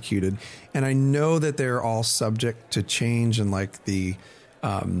executed. And I know that they're all subject to change and like the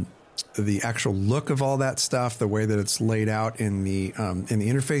actual look of all that stuff, the way that it's laid out in the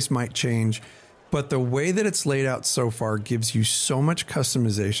interface might change. But the way that it's laid out so far gives you so much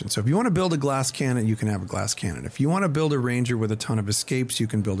customization. So if you want to build a glass cannon, you can have a glass cannon. If you want to build a ranger with a ton of escapes, you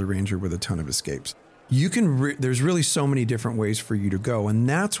can build a ranger with a ton of escapes. You can. There's really so many different ways for you to go. And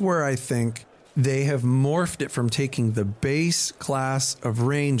that's where I think they have morphed it from taking the base class of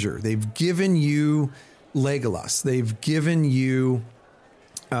ranger. They've given you Legolas. They've given you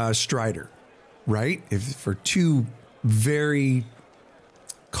Strider, right? For two very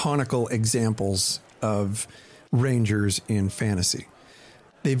conical examples of rangers in fantasy.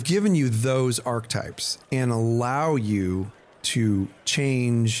 They've given you those archetypes and allow you to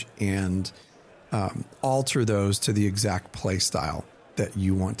change and alter those to the exact play style that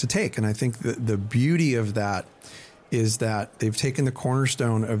you want to take. And I think that the beauty of that is that they've taken the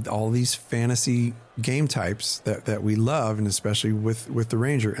cornerstone of all these fantasy game types that we love, and especially with the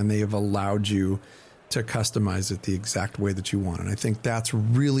ranger, and they have allowed you to customize it the exact way that you want. And I think that's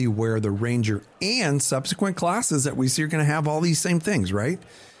really where the ranger and subsequent classes that we see are going to have all these same things, right?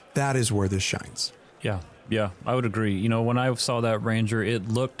 That is where this shines. Yeah, I would agree. You know, when I saw that ranger, it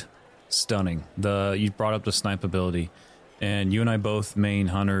looked stunning. You brought up the snipe ability, and you and I both main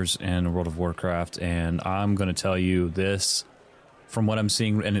hunters in World of Warcraft, and I'm going to tell you this, from what I'm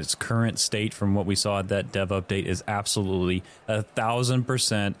seeing in its current state, from what we saw at that dev update, is absolutely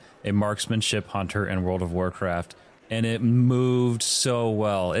 1,000% a marksmanship hunter in World of Warcraft. And it moved so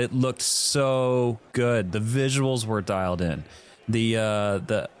well. It looked so good. The visuals were dialed in. The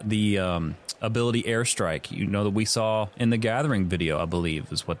ability airstrike, you know, that we saw in the Gathering video, I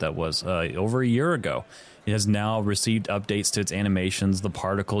believe is what that was, over a year ago. It has now received updates to its animations, the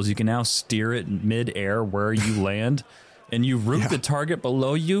particles. You can now steer it mid-air where you land. And you root the target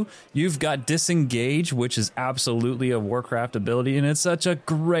below you. You've got disengage, which is absolutely a Warcraft ability, and it's such a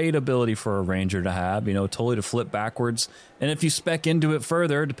great ability for a ranger to have, you know, totally to flip backwards. And if you spec into it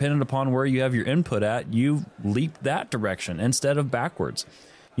further, depending upon where you have your input at, you leap that direction instead of backwards.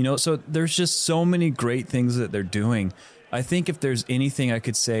 You know, so there's just so many great things that they're doing. I think if there's anything I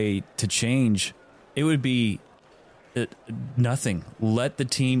could say to change, it would be nothing. Let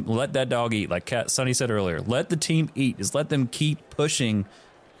that dog eat, like Sonny said earlier. Let the team eat. Just let them keep pushing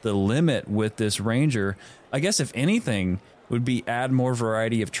the limit with this ranger. I guess if anything would be add more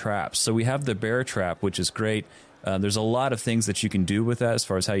variety of traps. So we have the bear trap, which is great. There's a lot of things that you can do with that as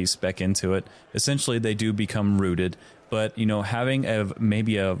far as how you spec into it. Essentially, they do become rooted, but you know, having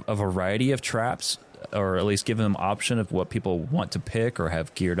maybe a variety of traps, or at least giving them option of what people want to pick or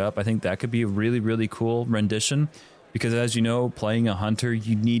have geared up, I think that could be a really, really cool rendition. Because as you know, playing a hunter,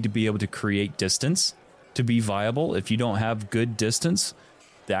 you need to be able to create distance to be viable. If you don't have good distance,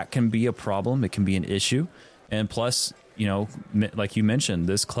 that can be a problem. It can be an issue. And plus, you know, like you mentioned,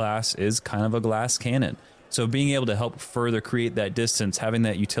 this class is kind of a glass cannon. So being able to help further create that distance, having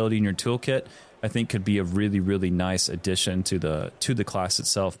that utility in your toolkit, I think could be a really, really nice addition to the class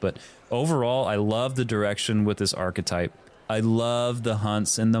itself. But overall, I love the direction with this archetype. I love the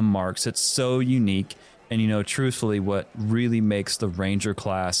hunts and the marks. It's so unique. And, you know, truthfully, what really makes the Ranger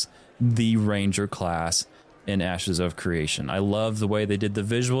class the Ranger class in Ashes of Creation. I love the way they did the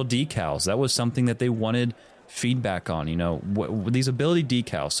visual decals. That was something that they wanted feedback on, you know, these ability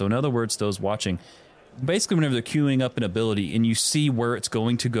decals. So in other words, those watching, basically whenever they're queuing up an ability and you see where it's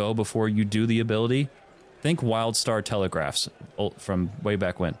going to go before you do the ability, think WildStar telegraphs from way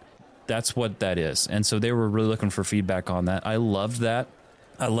back when. That's what that is. And so they were really looking for feedback on that. I loved that.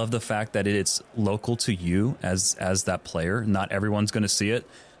 I love the fact that it's local to you as that player. Not everyone's going to see it.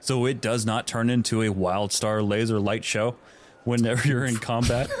 So it does not turn into a WildStar laser light show whenever you're in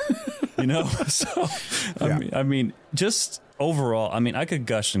combat, you know? So, I mean, just overall, I mean, I could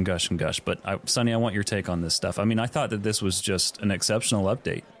gush and gush and gush, but Sonny, I want your take on this stuff. I mean, I thought that this was just an exceptional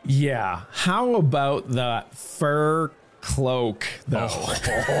update. Yeah. How about the fur cloak, though?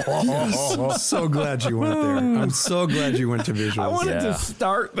 Yes. I'm so glad you went there. I'm so glad you went to visuals. I wanted to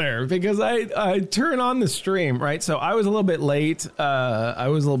start there because I turn on the stream, right? So I was a little bit late.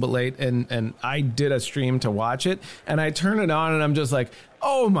 And I did a stream to watch it, and I turn it on and I'm just like,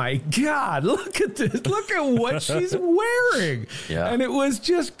 oh my God, look at this. Look at what she's wearing. Yeah. And it was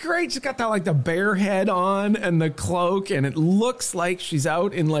just great. She's got that like the bear head on and the cloak, and it looks like she's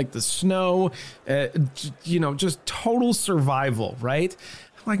out in like the snow, just total survival, right?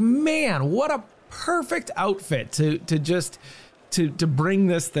 I'm like, man, what a perfect outfit to bring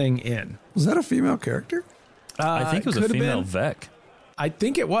this thing in. Was that a female character? I think it was a female Vec. I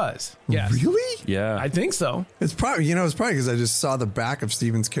think it was. Yes. Really? Yeah. I think so. It's probably because I just saw the back of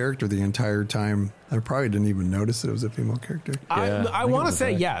Steven's character the entire time. I probably didn't even notice that it was a female character. I want to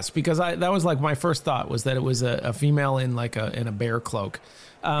say yes, because that was like my first thought was that it was a female in like in a bear cloak.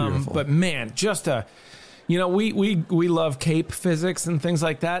 But man, just we love cape physics and things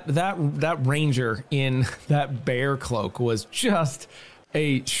like that. That ranger in that bear cloak was just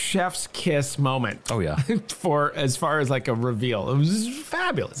a chef's kiss moment. Oh yeah. For as far as like a reveal, it was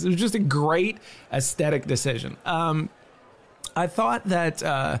fabulous. It was just a great aesthetic decision. I thought that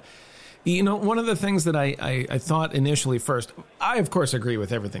one of the things that I thought initially first, I of course agree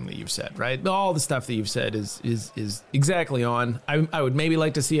with everything that you've said, right? All the stuff that you've said is exactly on. I would maybe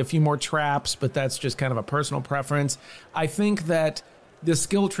like to see a few more traps, but that's just kind of a personal preference. I think that the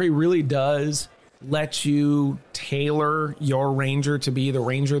skill tree really does let you tailor your ranger to be the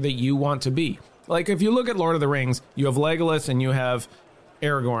ranger that you want to be. Like if you look at Lord of the Rings, you have Legolas and you have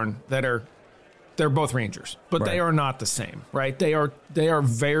Aragorn they're both rangers, but They are not the same, right? They are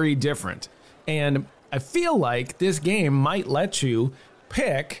very different. And I feel like this game might let you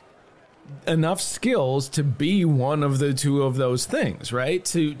pick enough skills to be one of the two of those things, right?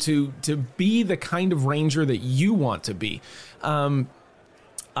 To be the kind of ranger that you want to be.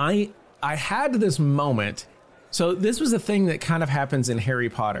 I had this moment. So this was a thing that kind of happens in Harry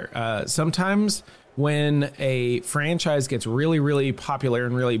Potter. Sometimes when a franchise gets really, really popular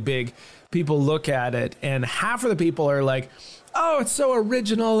and really big, people look at it and half of the people are like, oh, it's so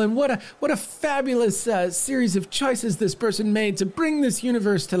original and what a fabulous series of choices this person made to bring this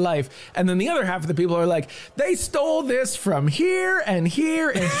universe to life. And then the other half of the people are like, they stole this from here and here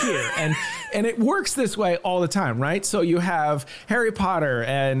and here. and it works this way all the time, right? So you have Harry Potter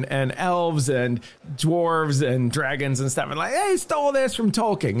and elves and dwarves and dragons and stuff. And like, they stole this from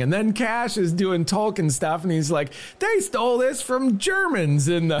Tolkien. And then Cash is doing Tolkien stuff. And he's like, they stole this from Germans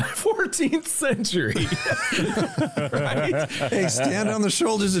in the 14th century. Right? Hey, stand on the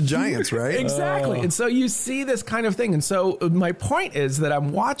shoulders of giants, right? Exactly. And so you see this kind of thing. And so my point is that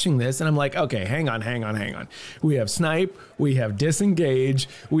I'm watching this and I'm like, okay, hang on. We have snipe, we have disengage,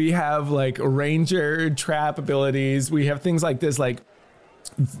 we have like ranger trap abilities, we have things like this. Like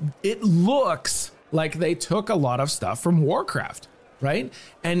it looks like they took a lot of stuff from Warcraft. Right.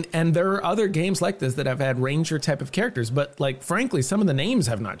 And there are other games like this that have had ranger type of characters, but like, frankly, some of the names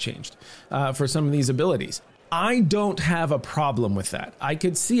have not changed for some of these abilities. I don't have a problem with that. I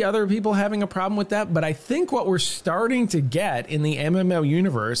could see other people having a problem with that, but I think what we're starting to get in the MMO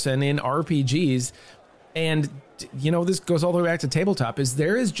universe and in RPGs, and this goes all the way back to tabletop, is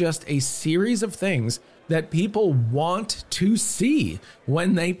there is just a series of things that people want to see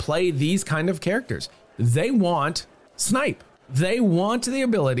when they play these kind of characters. They want snipe. They want the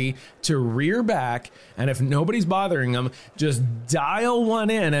ability to rear back, and if nobody's bothering them, just dial one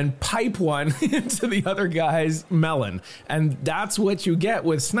in and pipe one into the other guy's melon. And that's what you get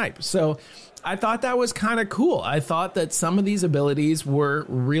with snipe. So I thought that was kind of cool. I thought that some of these abilities were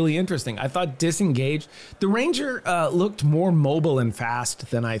really interesting. I thought disengage. The ranger looked more mobile and fast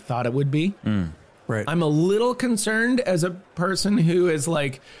than I thought it would be. Right. I'm a little concerned as a person who is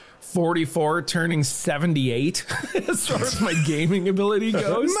like 44 turning 78 as far as my gaming ability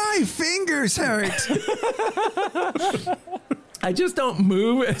goes. My fingers hurt. I just don't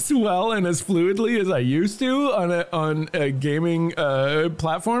move as well and as fluidly as I used to on a gaming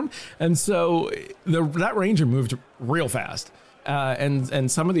platform. And so that ranger moved real fast.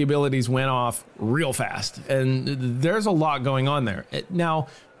 And some of the abilities went off real fast. And there's a lot going on there. Now,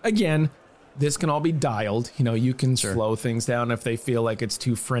 again, this can all be dialed. You know, you can slow things down if they feel like it's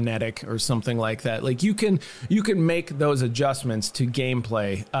too frenetic or something like that. Like you can make those adjustments to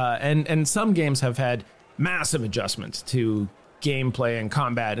gameplay. And some games have had massive adjustments to gameplay and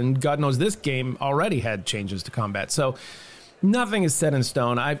combat. And God knows this game already had changes to combat. So nothing is set in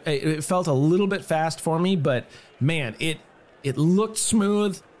stone. It felt a little bit fast for me, but man, it looked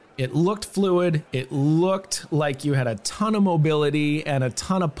smooth. It looked fluid. It looked like you had a ton of mobility and a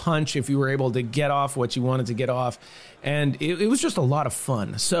ton of punch if you were able to get off what you wanted to get off. And it was just a lot of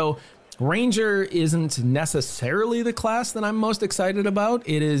fun. So Ranger isn't necessarily the class that I'm most excited about.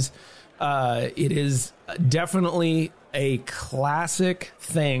 It is definitely a classic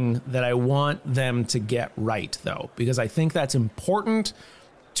thing that I want them to get right, though, because I think that's important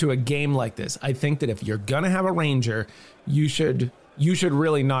to a game like this. I think that if you're going to have a Ranger, you should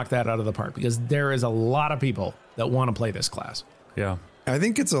really knock that out of the park, because there is a lot of people that want to play this class. Yeah. I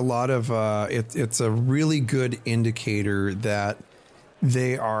think it's a lot of it's a really good indicator that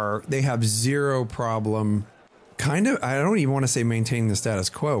they have zero problem kind of, I don't even want to say maintaining the status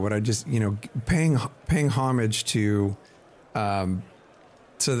quo, but I just, paying homage to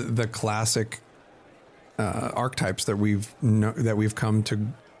the classic archetypes that we've come to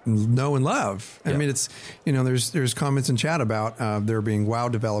know and love. I mean, it's, there's comments in chat about there being WoW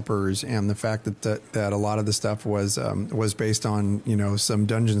developers and the fact that a lot of the stuff was based on, some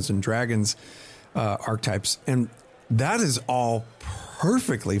Dungeons and Dragons archetypes. And that is all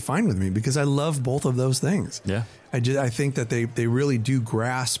perfectly fine with me, because I love both of those things. Yeah. I think that they really do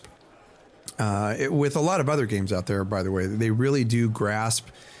grasp, with a lot of other games out there, by the way, they really do grasp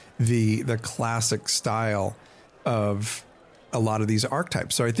the classic style of a lot of these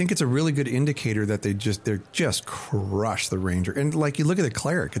archetypes. So I think it's a really good indicator that they just crush the Ranger. And like, you look at the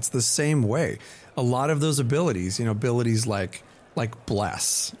Cleric, it's the same way. A lot of those abilities, abilities like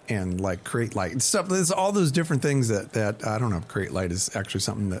Bless and like Create Light and stuff. There's all those different things that I don't know if Create Light is actually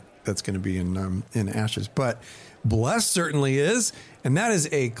something that's going to be in Ashes, but Bless certainly is. And that is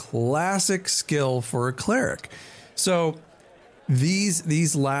a classic skill for a Cleric. So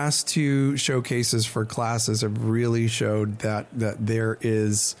these last two showcases for classes have really showed that there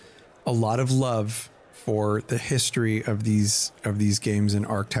is a lot of love for the history of these games and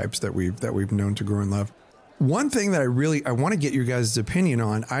archetypes that we've known to grow and love. One thing that I want to get your guys' opinion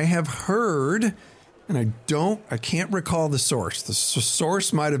on, I have heard, and I can't recall the source. The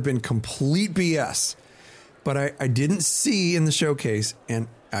source might have been complete BS, but I didn't see in the showcase, and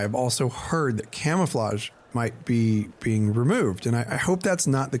I've also heard that camouflage might be being removed. And I hope that's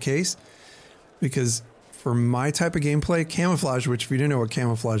not the case, because for my type of gameplay, camouflage, which if you didn't know what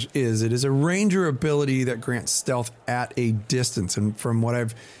camouflage is, it is a Ranger ability that grants stealth at a distance. And from what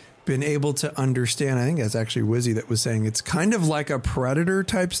I've been able to understand, I think that's actually Wizzy that was saying it's kind of like a Predator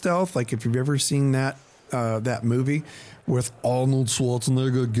type stealth. Like if you've ever seen that movie with Arnold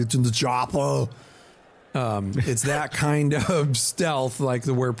Schwarzenegger gets in the chopper. It's that kind of stealth, like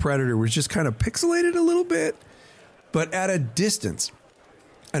where Predator was just kind of pixelated a little bit, but at a distance.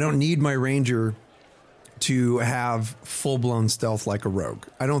 I don't need my Ranger to have full-blown stealth like a rogue.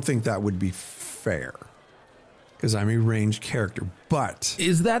 I don't think that would be fair, because I'm a ranged character. But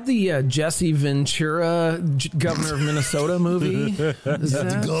is that the Jesse Ventura, governor of Minnesota movie? Is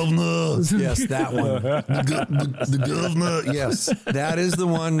that governor? Yes, that one. The governor. Yes, that is the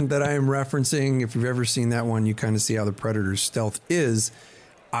one that I am referencing. If you've ever seen that one, you kind of see how the Predator's stealth is.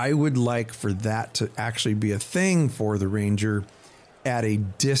 I would like for that to actually be a thing for the Ranger at a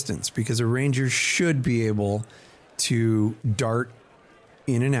distance, because a Ranger should be able to dart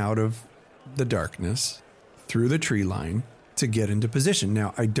in and out of the darkness through the tree line to get into position.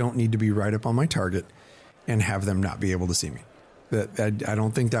 Now, I don't need to be right up on my target and have them not be able to see me. I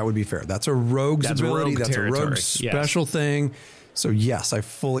don't think that would be fair. That's a rogue's ability. That's a rogue special thing. So yes,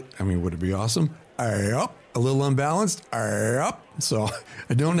 would it be awesome? Yep. A little unbalanced. Yep. So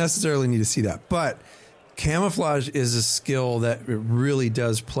I don't necessarily need to see that, but camouflage is a skill that it really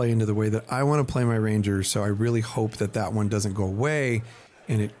does play into the way that I want to play my Ranger. So I really hope that one doesn't go away,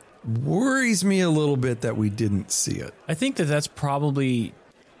 and it worries me a little bit that we didn't see it. I think that's probably,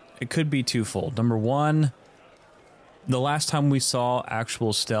 it could be twofold. Number one, the last time we saw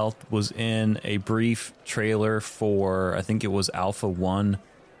actual stealth was in a brief trailer for, I think it was Alpha 1,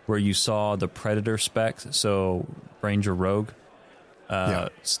 where you saw the Predator spec, so Ranger Rogue,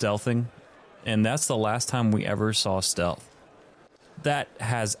 stealthing. And that's the last time we ever saw stealth. That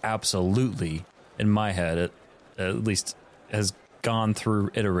has absolutely, in my head, it at least has gone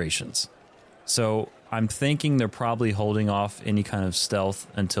through iterations. So I'm thinking they're probably holding off any kind of stealth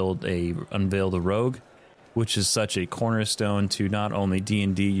until they unveil the Rogue. which is such a cornerstone to not only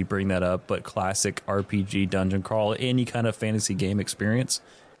D&D, you bring that up, but classic RPG, dungeon crawl, any kind of fantasy game experience.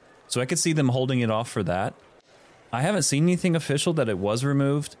 So I could see them holding it off for that. I haven't seen anything official that it was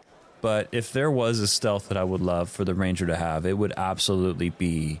removed, but if there was a stealth that I would love for the Ranger to have, it would absolutely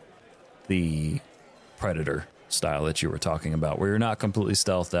be the Predator style that you were talking about, where you're not completely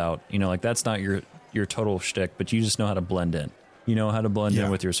stealthed out. You know, like that's not your total shtick, but you just know how to blend in. You know how to blend in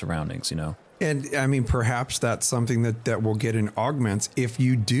with your surroundings, you know? And I mean, perhaps that's something that will get in augments if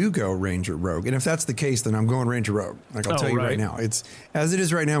you do go Ranger Rogue. And if that's the case, then I'm going Ranger Rogue. Like I'll tell you right now, it's as it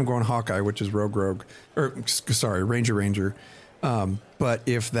is right now. I'm going Hawkeye, which is Rogue, or sorry, Ranger. But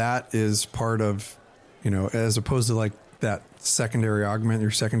if that is part of, you know, as opposed to like that secondary augment,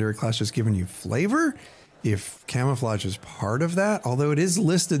 your secondary class just giving you flavor. If camouflage is part of that, although it is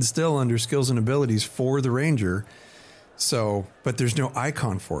listed still under skills and abilities for the Ranger. So, but there's no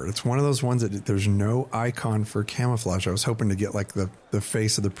icon for it. It's one of those ones that there's no icon for camouflage. I was hoping to get like the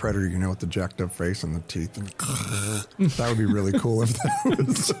face of the Predator, you know, with the jacked up face and the teeth. And that would be really cool if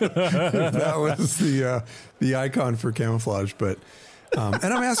that was the icon for camouflage. But and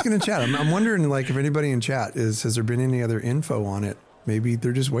I'm asking in chat. I'm wondering like if anybody in chat has there been any other info on it? Maybe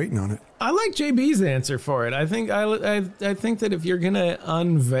they're just waiting on it. I like JB's answer for it. I think that if you're gonna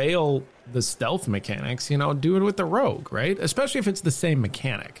unveil the stealth mechanics, you know, do it with the Rogue, right? Especially if it's the same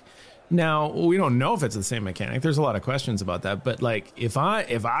mechanic. Now, we don't know if it's the same mechanic. There's a lot of questions about that. But like, if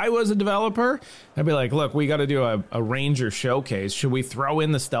I was a developer, I'd be like, look, we got to do a Ranger showcase. Should we throw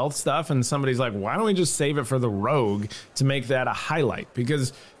in the stealth stuff? And somebody's like, why don't we just save it for the Rogue to make that a highlight?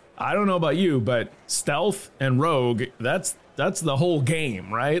 Because I don't know about you, but stealth and Rogue, that's the whole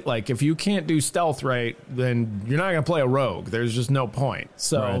game, right? Like if you can't do stealth right, then you're not going to play a Rogue. There's just no point.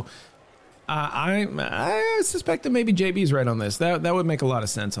 So right. I suspect that maybe JB's right on this. That would make a lot of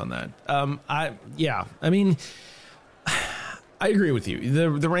sense on that. I mean, I agree with you.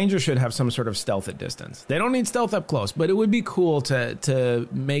 The Ranger should have some sort of stealth at distance. They don't need stealth up close, but it would be cool to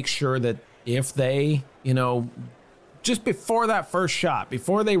make sure that if they, you know, just before that first shot,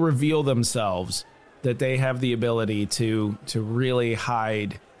 before they reveal themselves, that they have the ability to really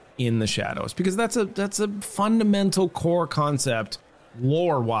hide in the shadows, because that's a fundamental core concept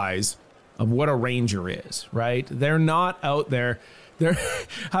lore wise of what a Ranger is, right? They're not out there. They're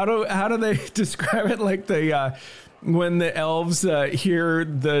how do they describe it? Like when the elves hear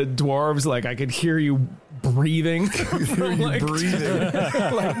the dwarves, like I could hear you breathing, like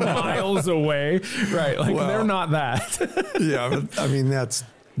miles away, right? Like they're not that. Yeah, but, I mean that's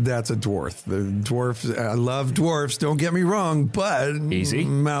a dwarf. The dwarfs, I love dwarfs, don't get me wrong, but easy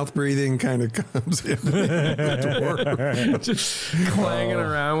mouth breathing kind of comes in. Just clanging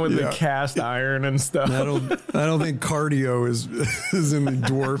around with the cast iron and stuff. I don't think cardio is in the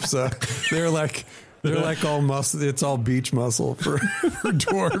dwarfs. They're like all muscle. It's all beach muscle for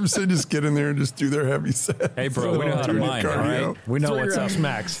dwarves. They just get in there and just do their heavy set. Hey, bro, we know how to mine, right? We know what's up.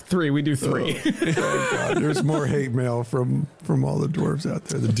 Max 3. We do 3. Oh God, there's more hate mail from all the dwarves out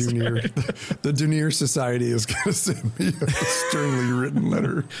there. The Dunir Society is going to send me a sternly written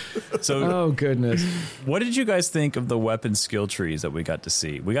letter. So, oh goodness, what did you guys think of the weapon skill trees that we got to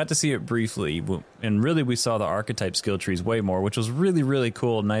see? We got to see it briefly, and really we saw the archetype skill trees way more, which was really, really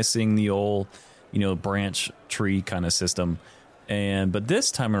cool. Nice seeing the old, you know, branch tree kind of system. But this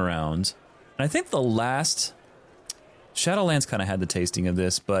time around, and I think the last Shadowlands kind of had the tasting of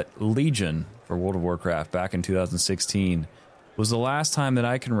this, but Legion for World of Warcraft back in 2016 was the last time that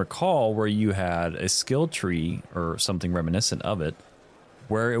I can recall where you had a skill tree or something reminiscent of it,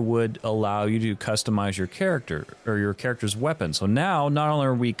 where it would allow you to customize your character or your character's weapon. So now, not only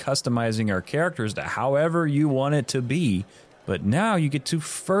are we customizing our characters to however you want it to be, but now you get to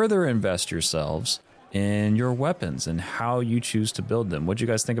further invest yourselves in your weapons and how you choose to build them. What do you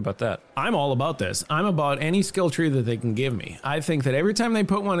guys think about that? I'm all about this. I'm about any skill tree that they can give me. I think that every time they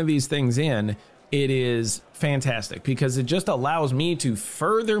put one of these things in, it is fantastic because it just allows me to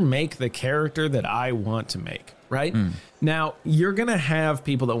further make the character that I want to make, right? Now, you're going to have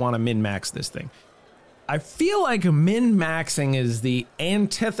people that want to min-max this thing. I feel like min-maxing is the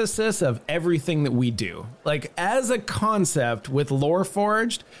antithesis of everything that we do. Like, as a concept with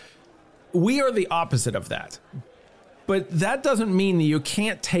Loreforged, we are the opposite of that. But that doesn't mean that you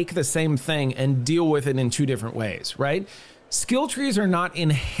can't take the same thing and deal with it in two different ways, right? Skill trees are not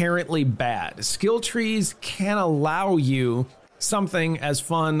inherently bad. Skill trees can allow you something as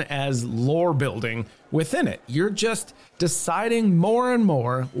fun as lore building within it. You're just deciding more and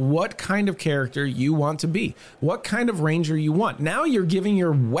more what kind of character you want to be, what kind of ranger you want. Now you're giving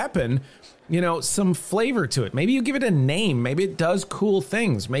your weapon, some flavor to it. Maybe you give it a name. Maybe it does cool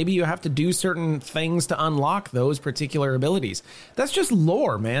things. Maybe you have to do certain things to unlock those particular abilities. That's just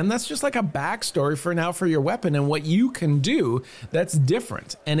lore, man. That's just like a backstory for your weapon and what you can do that's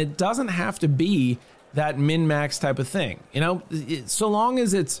different. And it doesn't have to be that min-max type of thing. So long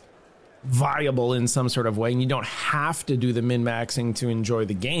as it's viable in some sort of way and you don't have to do the min-maxing to enjoy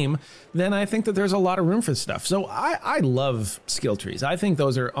the game, then I think that there's a lot of room for stuff. So I love skill trees. I think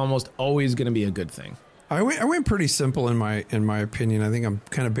those are almost always going to be a good thing. I went pretty simple in my opinion. I think I'm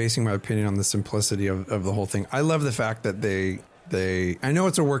kind of basing my opinion on the simplicity of the whole thing. I love the fact that they I know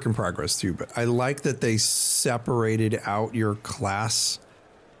it's a work in progress too, but I like that they separated out your class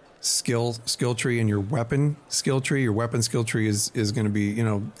skill tree and your weapon skill tree. Your weapon skill tree is going to be,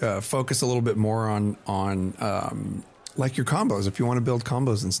 focus a little bit more on like your combos. If you want to build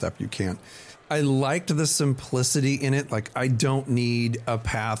combos and stuff, you can. I liked the simplicity in it. Like, I don't need a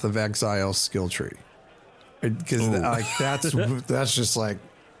Path of Exile skill tree because that's just like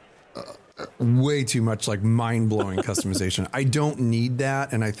way too much like mind-blowing customization. I don't need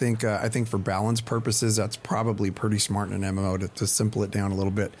that, and I think for balance purposes, that's probably pretty smart in an MMO to simple it down a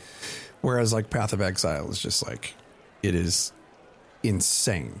little bit. Whereas like Path of Exile is just like, it is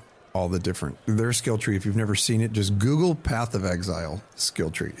insane. All the different their skill tree. If you've never seen it, just Google Path of Exile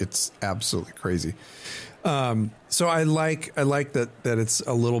skill tree. It's absolutely crazy. So I like that it's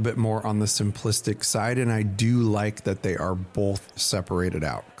a little bit more on the simplistic side, and I do like that they are both separated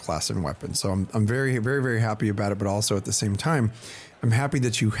out, class and weapon. So I'm very, very, very happy about it, but also at the same time, I'm happy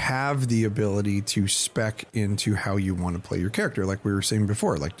that you have the ability to spec into how you want to play your character. Like we were saying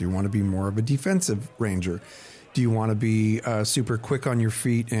before, like, do you want to be more of a defensive ranger? Do you want to be super quick on your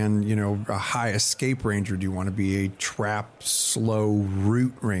feet and, a high escape ranger? Do you want to be a trap, slow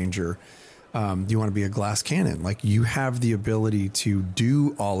root ranger? Do you want to be a glass cannon? Like, you have the ability to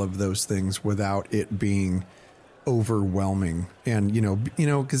do all of those things without it being overwhelming. And,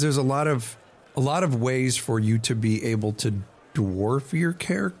 because there's a lot of ways for you to be able to dwarf your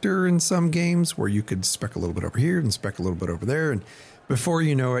character in some games where you could spec a little bit over here and spec a little bit over there. And before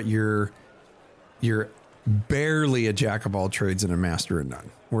you know it, you're barely a jack of all trades and a master of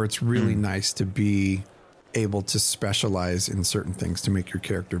none, where it's really nice to be able to specialize in certain things to make your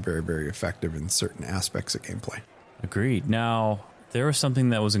character very, very effective in certain aspects of gameplay. Agreed. Now, there was something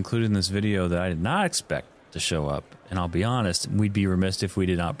that was included in this video that I did not expect to show up, and I'll be honest, we'd be remiss if we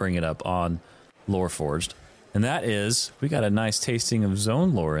did not bring it up on Loreforged, and that is, we got a nice tasting of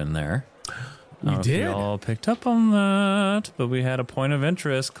zone lore in there. We did. You all picked up on that, but we had a point of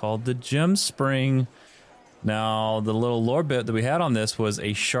interest called the Gem Spring. Now, the little lore bit that we had on this was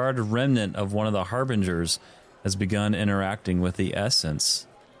a shard remnant of one of the Harbingers has begun interacting with the essence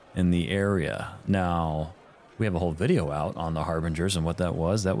in the area. Now, we have a whole video out on the Harbingers and what that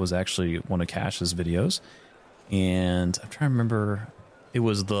was. That was actually one of Cash's videos. And I'm trying to remember, it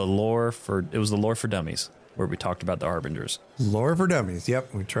was the lore for Dummies, where we talked about the Harbingers. Lore for Dummies.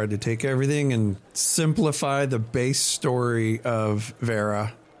 Yep. We tried to take everything and simplify the base story of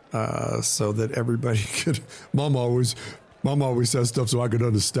Vera. So that everybody could. Mom always says stuff so I could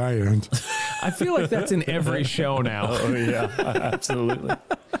understand. I feel like that's in every show now. Oh yeah, absolutely,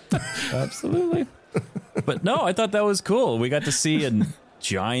 absolutely. But no, I thought that was cool. We got to see a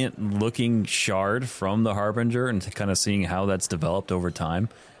giant-looking shard from the Harbinger and kind of seeing how that's developed over time,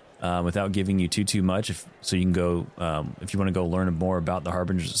 without giving you too much. So you can go if you want to go learn more about the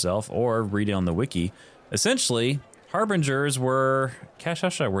Harbingers itself, or read it on the wiki. Essentially, Harbingers were, Cash, how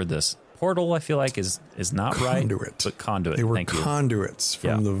should I word this? Portal, I feel like, is not conduit. Right. But conduit. They were Thank conduits you.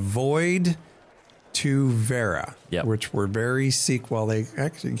 from the Void to Vera, yep. Which were very well, they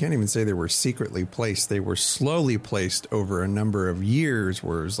actually, you can't even say they were secretly placed. They were slowly placed over a number of years,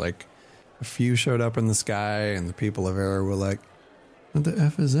 where it was like a few showed up in the sky and the people of Vera were like, what the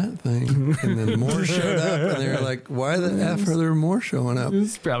F is that thing? And then more showed up, and they're like, why the F are there more showing up?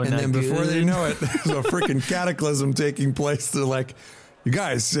 It's probably and not then before good. they know it, there's a freaking cataclysm taking place. They're like, you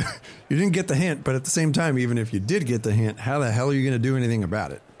guys, you didn't get the hint, but at the same time, even if you did get the hint, how the hell are you going to do anything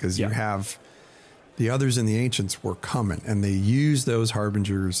about it? Because you have the others in the Ancients were coming, and they used those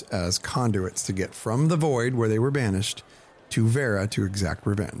Harbingers as conduits to get from the Void, where they were banished, to Vera to exact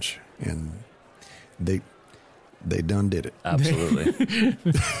revenge. And they done did it. Absolutely.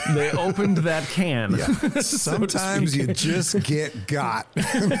 They opened that can. Yeah. Sometimes you just get got.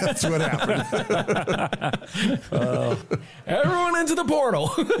 That's what happened. Everyone into the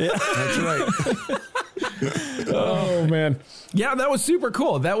portal. That's right. Oh man. Yeah, that was super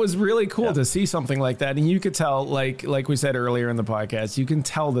cool. That was really cool to see something like that. And you could tell, like we said earlier in the podcast, you can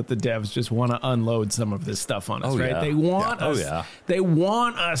tell that the devs just want to unload some of this stuff on us, right? Yeah. They want us. They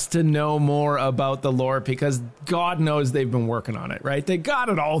want us to know more about the lore because God knows they've been working on it, right? They got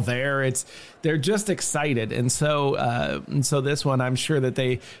it all there. They're just excited. And so this one, I'm sure that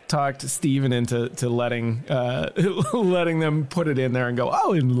they talked Steven into letting them put it in there and go,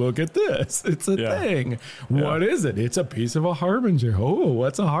 oh, and look at this. It's a thing. What is it? It's a piece of a harbinger. Oh,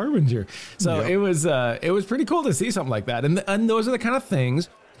 what's a harbinger? So it was pretty cool to see something like that. And those are the kind of things.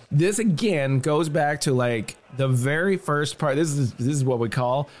 This again goes back to like the very first part. This is what we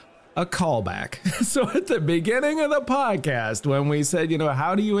call a callback. So at the beginning of the podcast, when we said,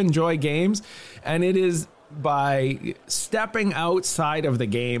 how do you enjoy games? And it is by stepping outside of the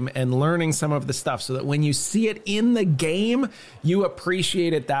game and learning some of the stuff so that when you see it in the game, you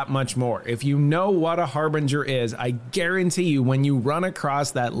appreciate it that much more. If you know what a harbinger is, I guarantee you when you run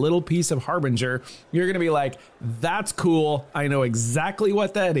across that little piece of harbinger, you're going to be like, that's cool. I know exactly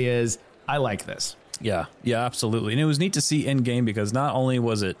what that is. I like this. Yeah, absolutely. And it was neat to see in game because not only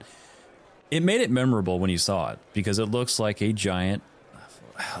was it made it memorable when you saw it because it looks like a giant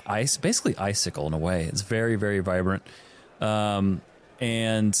basically icicle in a way. It's very, very vibrant.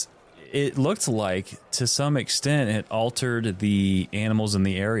 And it looked like to some extent it altered the animals in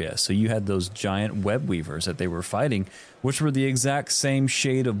the area. So you had those giant web weavers that they were fighting, which were the exact same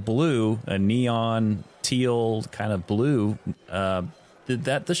shade of blue, a neon teal kind of blue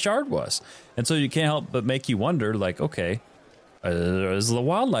that the shard was. And so you can't help but make you wonder, like, okay, is the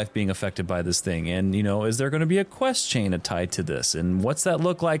wildlife being affected by this thing? And, is there going to be a quest chain tied to this? And what's that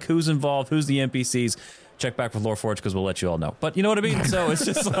look like? Who's involved? Who's the NPCs? Check back with Loreforge because we'll let you all know. But you know what I mean? So it's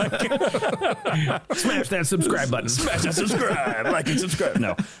just like... Smash that subscribe button. Smash that subscribe. Like and subscribe.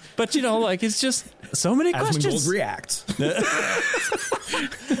 No. But, it's just so many questions. Asmongold reacts.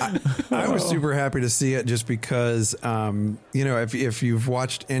 I was super happy to see it just because, if you've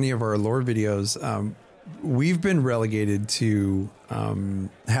watched any of our lore videos... we've been relegated to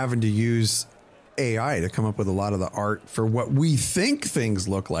having to use AI to come up with a lot of the art for what we think things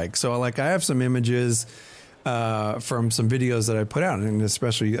look like. So like I have some images from some videos that I put out, and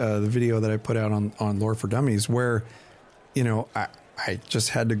especially the video that I put out on Lore for Dummies where, I just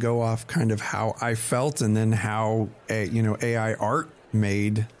had to go off kind of how I felt and then how, AI art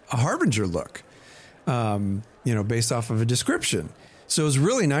made a harbinger look, based off of a description. So it was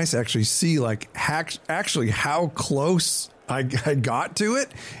really nice to actually see like actually how close I got to it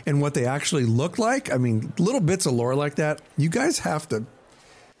and what they actually looked like. I mean, little bits of lore like that, you gotta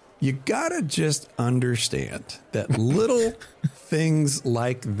just understand that little things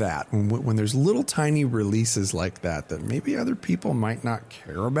like that, when there's little tiny releases like that maybe other people might not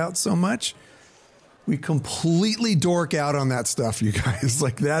care about so much, we completely dork out on that stuff, you guys.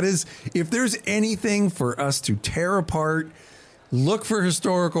 Like that is, if there's anything for us to tear apart, look for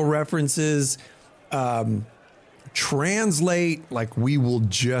historical references, translate, like we will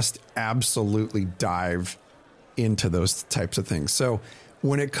just absolutely dive into those types of things. So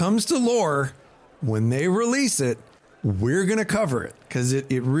when it comes to lore, when they release it, we're going to cover it because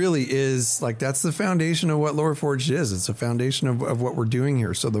it really is like, that's the foundation of what Loreforged is. It's a foundation of what we're doing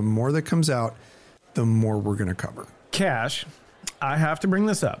here. So the more that comes out, the more we're going to cover. Cash, I have to bring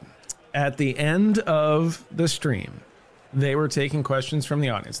this up. At the end of the stream, they were taking questions from the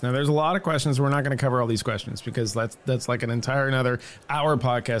audience. Now, there's a lot of questions. We're not going to cover all these questions because that's like an entire another hour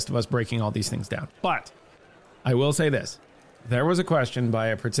podcast of us breaking all these things down. But I will say this. There was a question by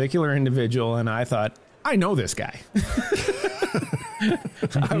a particular individual, and I thought, I know this guy.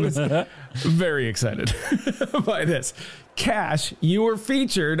 I was very excited by this. Cash, you were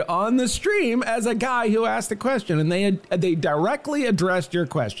featured on the stream as a guy who asked a question, and they directly addressed your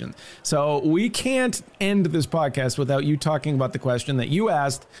question. So we can't end this podcast without you talking about the question that you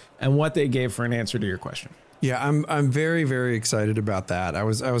asked and what they gave for an answer to your question. Yeah, I'm very, very excited about that. I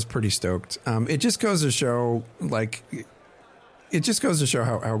was pretty stoked. It just goes to show, like,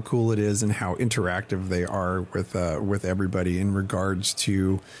 how cool it is and how interactive they are with everybody in regards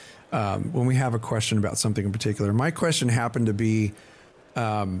to when we have a question about something in particular. My question happened to be,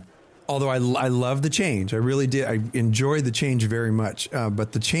 although I love the change, I really did. I enjoyed the change very much.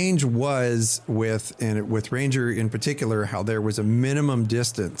 But the change was with Ranger in particular, how there was a minimum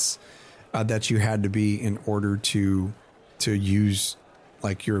distance that you had to be in order to use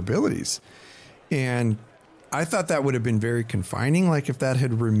like your abilities. And I thought that would have been very confining. Like if that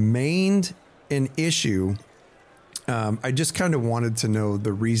had remained an issue, I just kind of wanted to know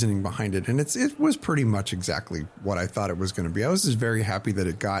the reasoning behind it. And it was pretty much exactly what I thought it was going to be. I was just very happy that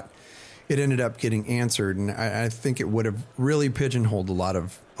it got it ended up getting answered, and I think it would have really pigeonholed a lot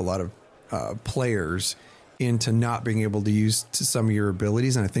of players into not being able to use some of your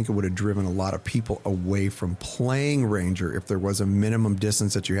abilities, and I think it would have driven a lot of people away from playing Ranger if there was a minimum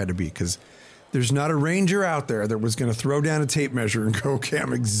distance that you had to be, because there's not a Ranger out there that was going to throw down a tape measure and go, okay,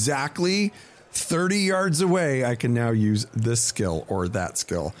 I'm exactly 30 yards away. I can now use this skill or that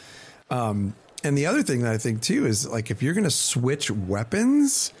skill. And the other thing that I think too is, like, if you're going to switch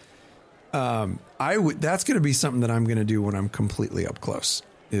weapons, that's going to be something that I'm going to do when I'm completely up close,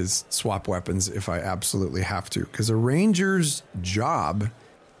 is swap weapons if I absolutely have to, because a Ranger's job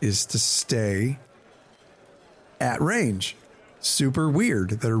is to stay at range. Super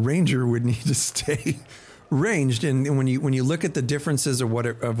weird that a Ranger would need to stay ranged. And when you look at the differences of what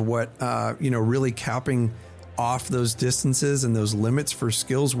really capping off those distances and those limits for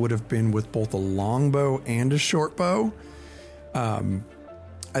skills would have been with both a longbow and a short bow,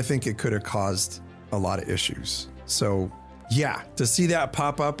 I think it could have caused a lot of issues. So yeah, to see that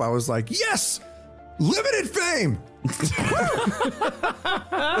pop up, I was like, yes, limited fame.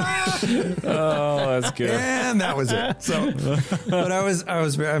 Oh, that's good. And that was it. So, but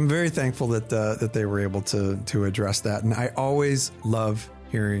I'm very thankful that they were able to address that. And I always love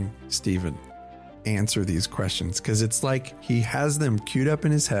hearing Steven answer these questions, because it's like he has them queued up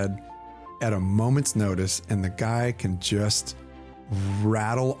in his head at a moment's notice, and the guy can just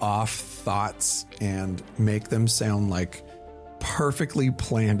rattle off thoughts and make them sound like perfectly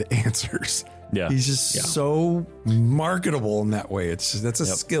planned answers. Yeah. He's just so marketable in that way. That's a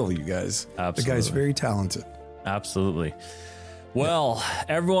skill, you guys. Absolutely. The guy's very talented. Absolutely. Well,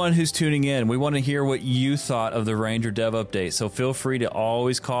 everyone who's tuning in, we want to hear what you thought of the Ranger Dev Update. So feel free to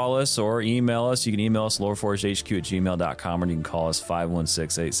always call us or email us. You can email us loreforgedhq@gmail.com, or you can call us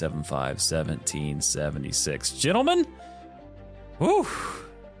 516-875-1776. Gentlemen, woo,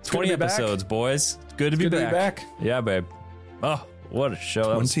 20 episodes, boys. Good to be back. Yeah, babe. Oh, what a show.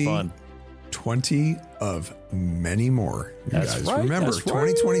 That was fun. 20 of many more. You That's guys right. remember, That's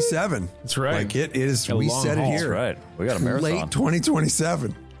right. 2027. That's right. Like it is. A We long said haul. it here. That's right. We got a marathon. Late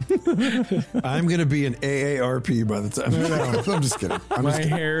 2027. I'm going to be an AARP by the time. No, I'm just kidding. My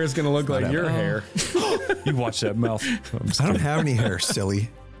hair is going to look like your hair. You watch that mouth. I don't have any hair, silly.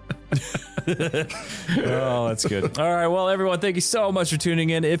 Oh, that's good. All right. Well, everyone, thank you so much for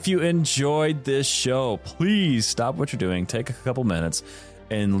tuning in. If you enjoyed this show, please stop what you're doing, take a couple minutes,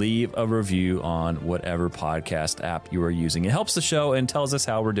 and leave a review on whatever podcast app you are using. It helps the show and tells us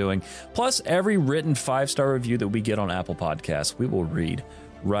how we're doing. Plus, every written 5-star review that we get on Apple Podcasts, we will read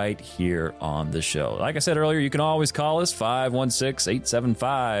right here on the show. Like I said earlier, you can always call us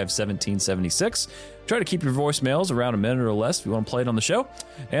 516-875-1776. Try to keep your voicemails around a minute or less if you want to play it on the show.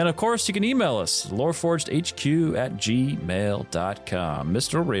 And of course, you can email us, loreforgedhq@gmail.com.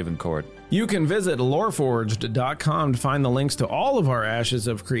 Mr. Ravencourt. You can visit loreforged.com to find the links to all of our Ashes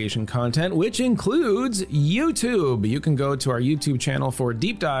of Creation content, which includes YouTube. You can go to our YouTube channel for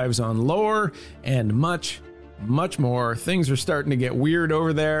deep dives on lore and much more. Things are starting to get weird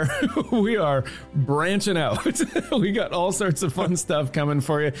over there. We are branching out. We got all sorts of fun stuff coming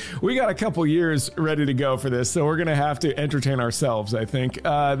for you. We got a couple years ready to go for this, so we're going to have to entertain ourselves, I think.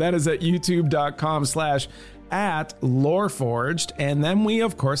 That is at youtube.com/@loreforged. And then we,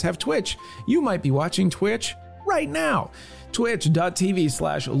 of course, have Twitch. You might be watching Twitch right now.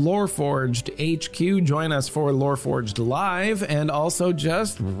 Twitch.tv/loreforgedhq. Join us for Loreforged Live, and also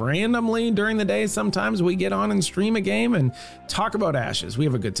just randomly during the day, sometimes we get on and stream a game and talk about Ashes. We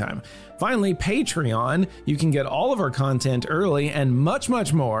have a good time. Finally, Patreon. You can get all of our content early and much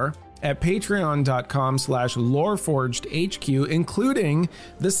more at patreon.com/loreforgedhq, including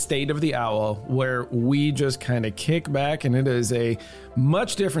the State of the Owl, where we just kind of kick back, and it is a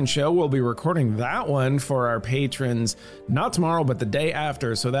much different show. We'll be recording that one for our patrons, not tomorrow, but the day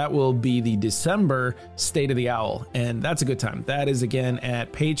after. So that will be the December State of the Owl, and that's a good time. That is again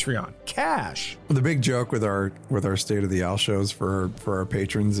at Patreon. Cash. The big joke with our State of the Owl shows for our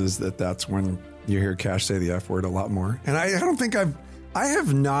patrons is that's when you hear Cash say the F word a lot more. And I don't think I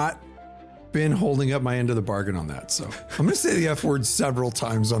have not been holding up my end of the bargain on that. So I'm going to say the F word several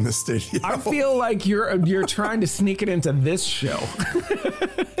times on this State of the Owl. I feel like you're trying to sneak it into this show.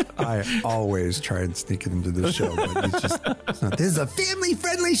 I always try and sneak it into this show, but it's not. This is a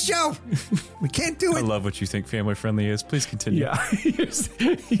family-friendly show. We can't do it. I love what you think family-friendly is. Please continue. Yeah.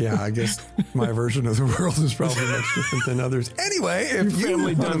 Yeah, I guess my version of the world is probably much different than others. Anyway, if you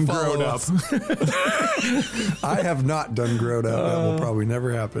family want done to follow grown us, I have not done grown up. That will probably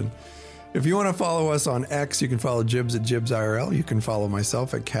never happen. If you want to follow us on X, you can follow Jibs at JibsIRL. You can follow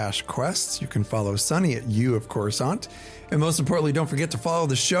myself at Cash Quests. You can follow Sunny at You of Coruscant. And most importantly, don't forget to follow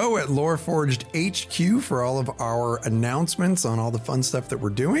the show at Loreforged HQ for all of our announcements on all the fun stuff that we're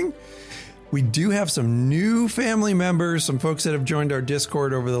doing. We do have some new family members, some folks that have joined our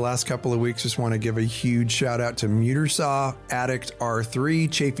Discord over the last couple of weeks. Just want to give a huge shout out to Mutersaw, Addict R3,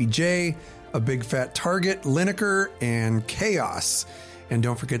 Chafee J, A Big Fat Target, Lineker, and Chaos. And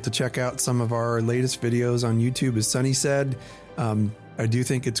don't forget to check out some of our latest videos on YouTube, as Sunny said. I do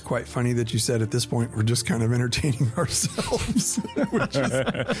think it's quite funny that you said at this point we're just kind of entertaining ourselves, which is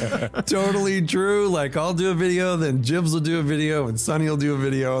totally true. Like, I'll do a video, then Jibs will do a video, and Sunny will do a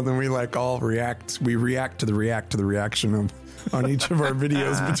video, and then we like all react. We react to the reaction on each of our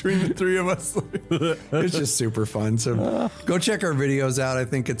videos between the three of us. It's just super fun. So go check our videos out. I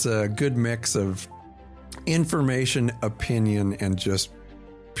think it's a good mix of information, opinion, and just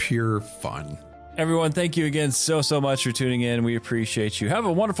pure fun. Everyone, thank you again so much for tuning in. We appreciate you. Have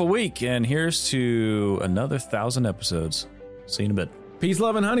a wonderful week, and here's to another 1,000 episodes. See you in a bit. Peace,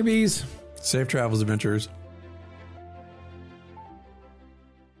 love, and honeybees. Safe travels, adventurers.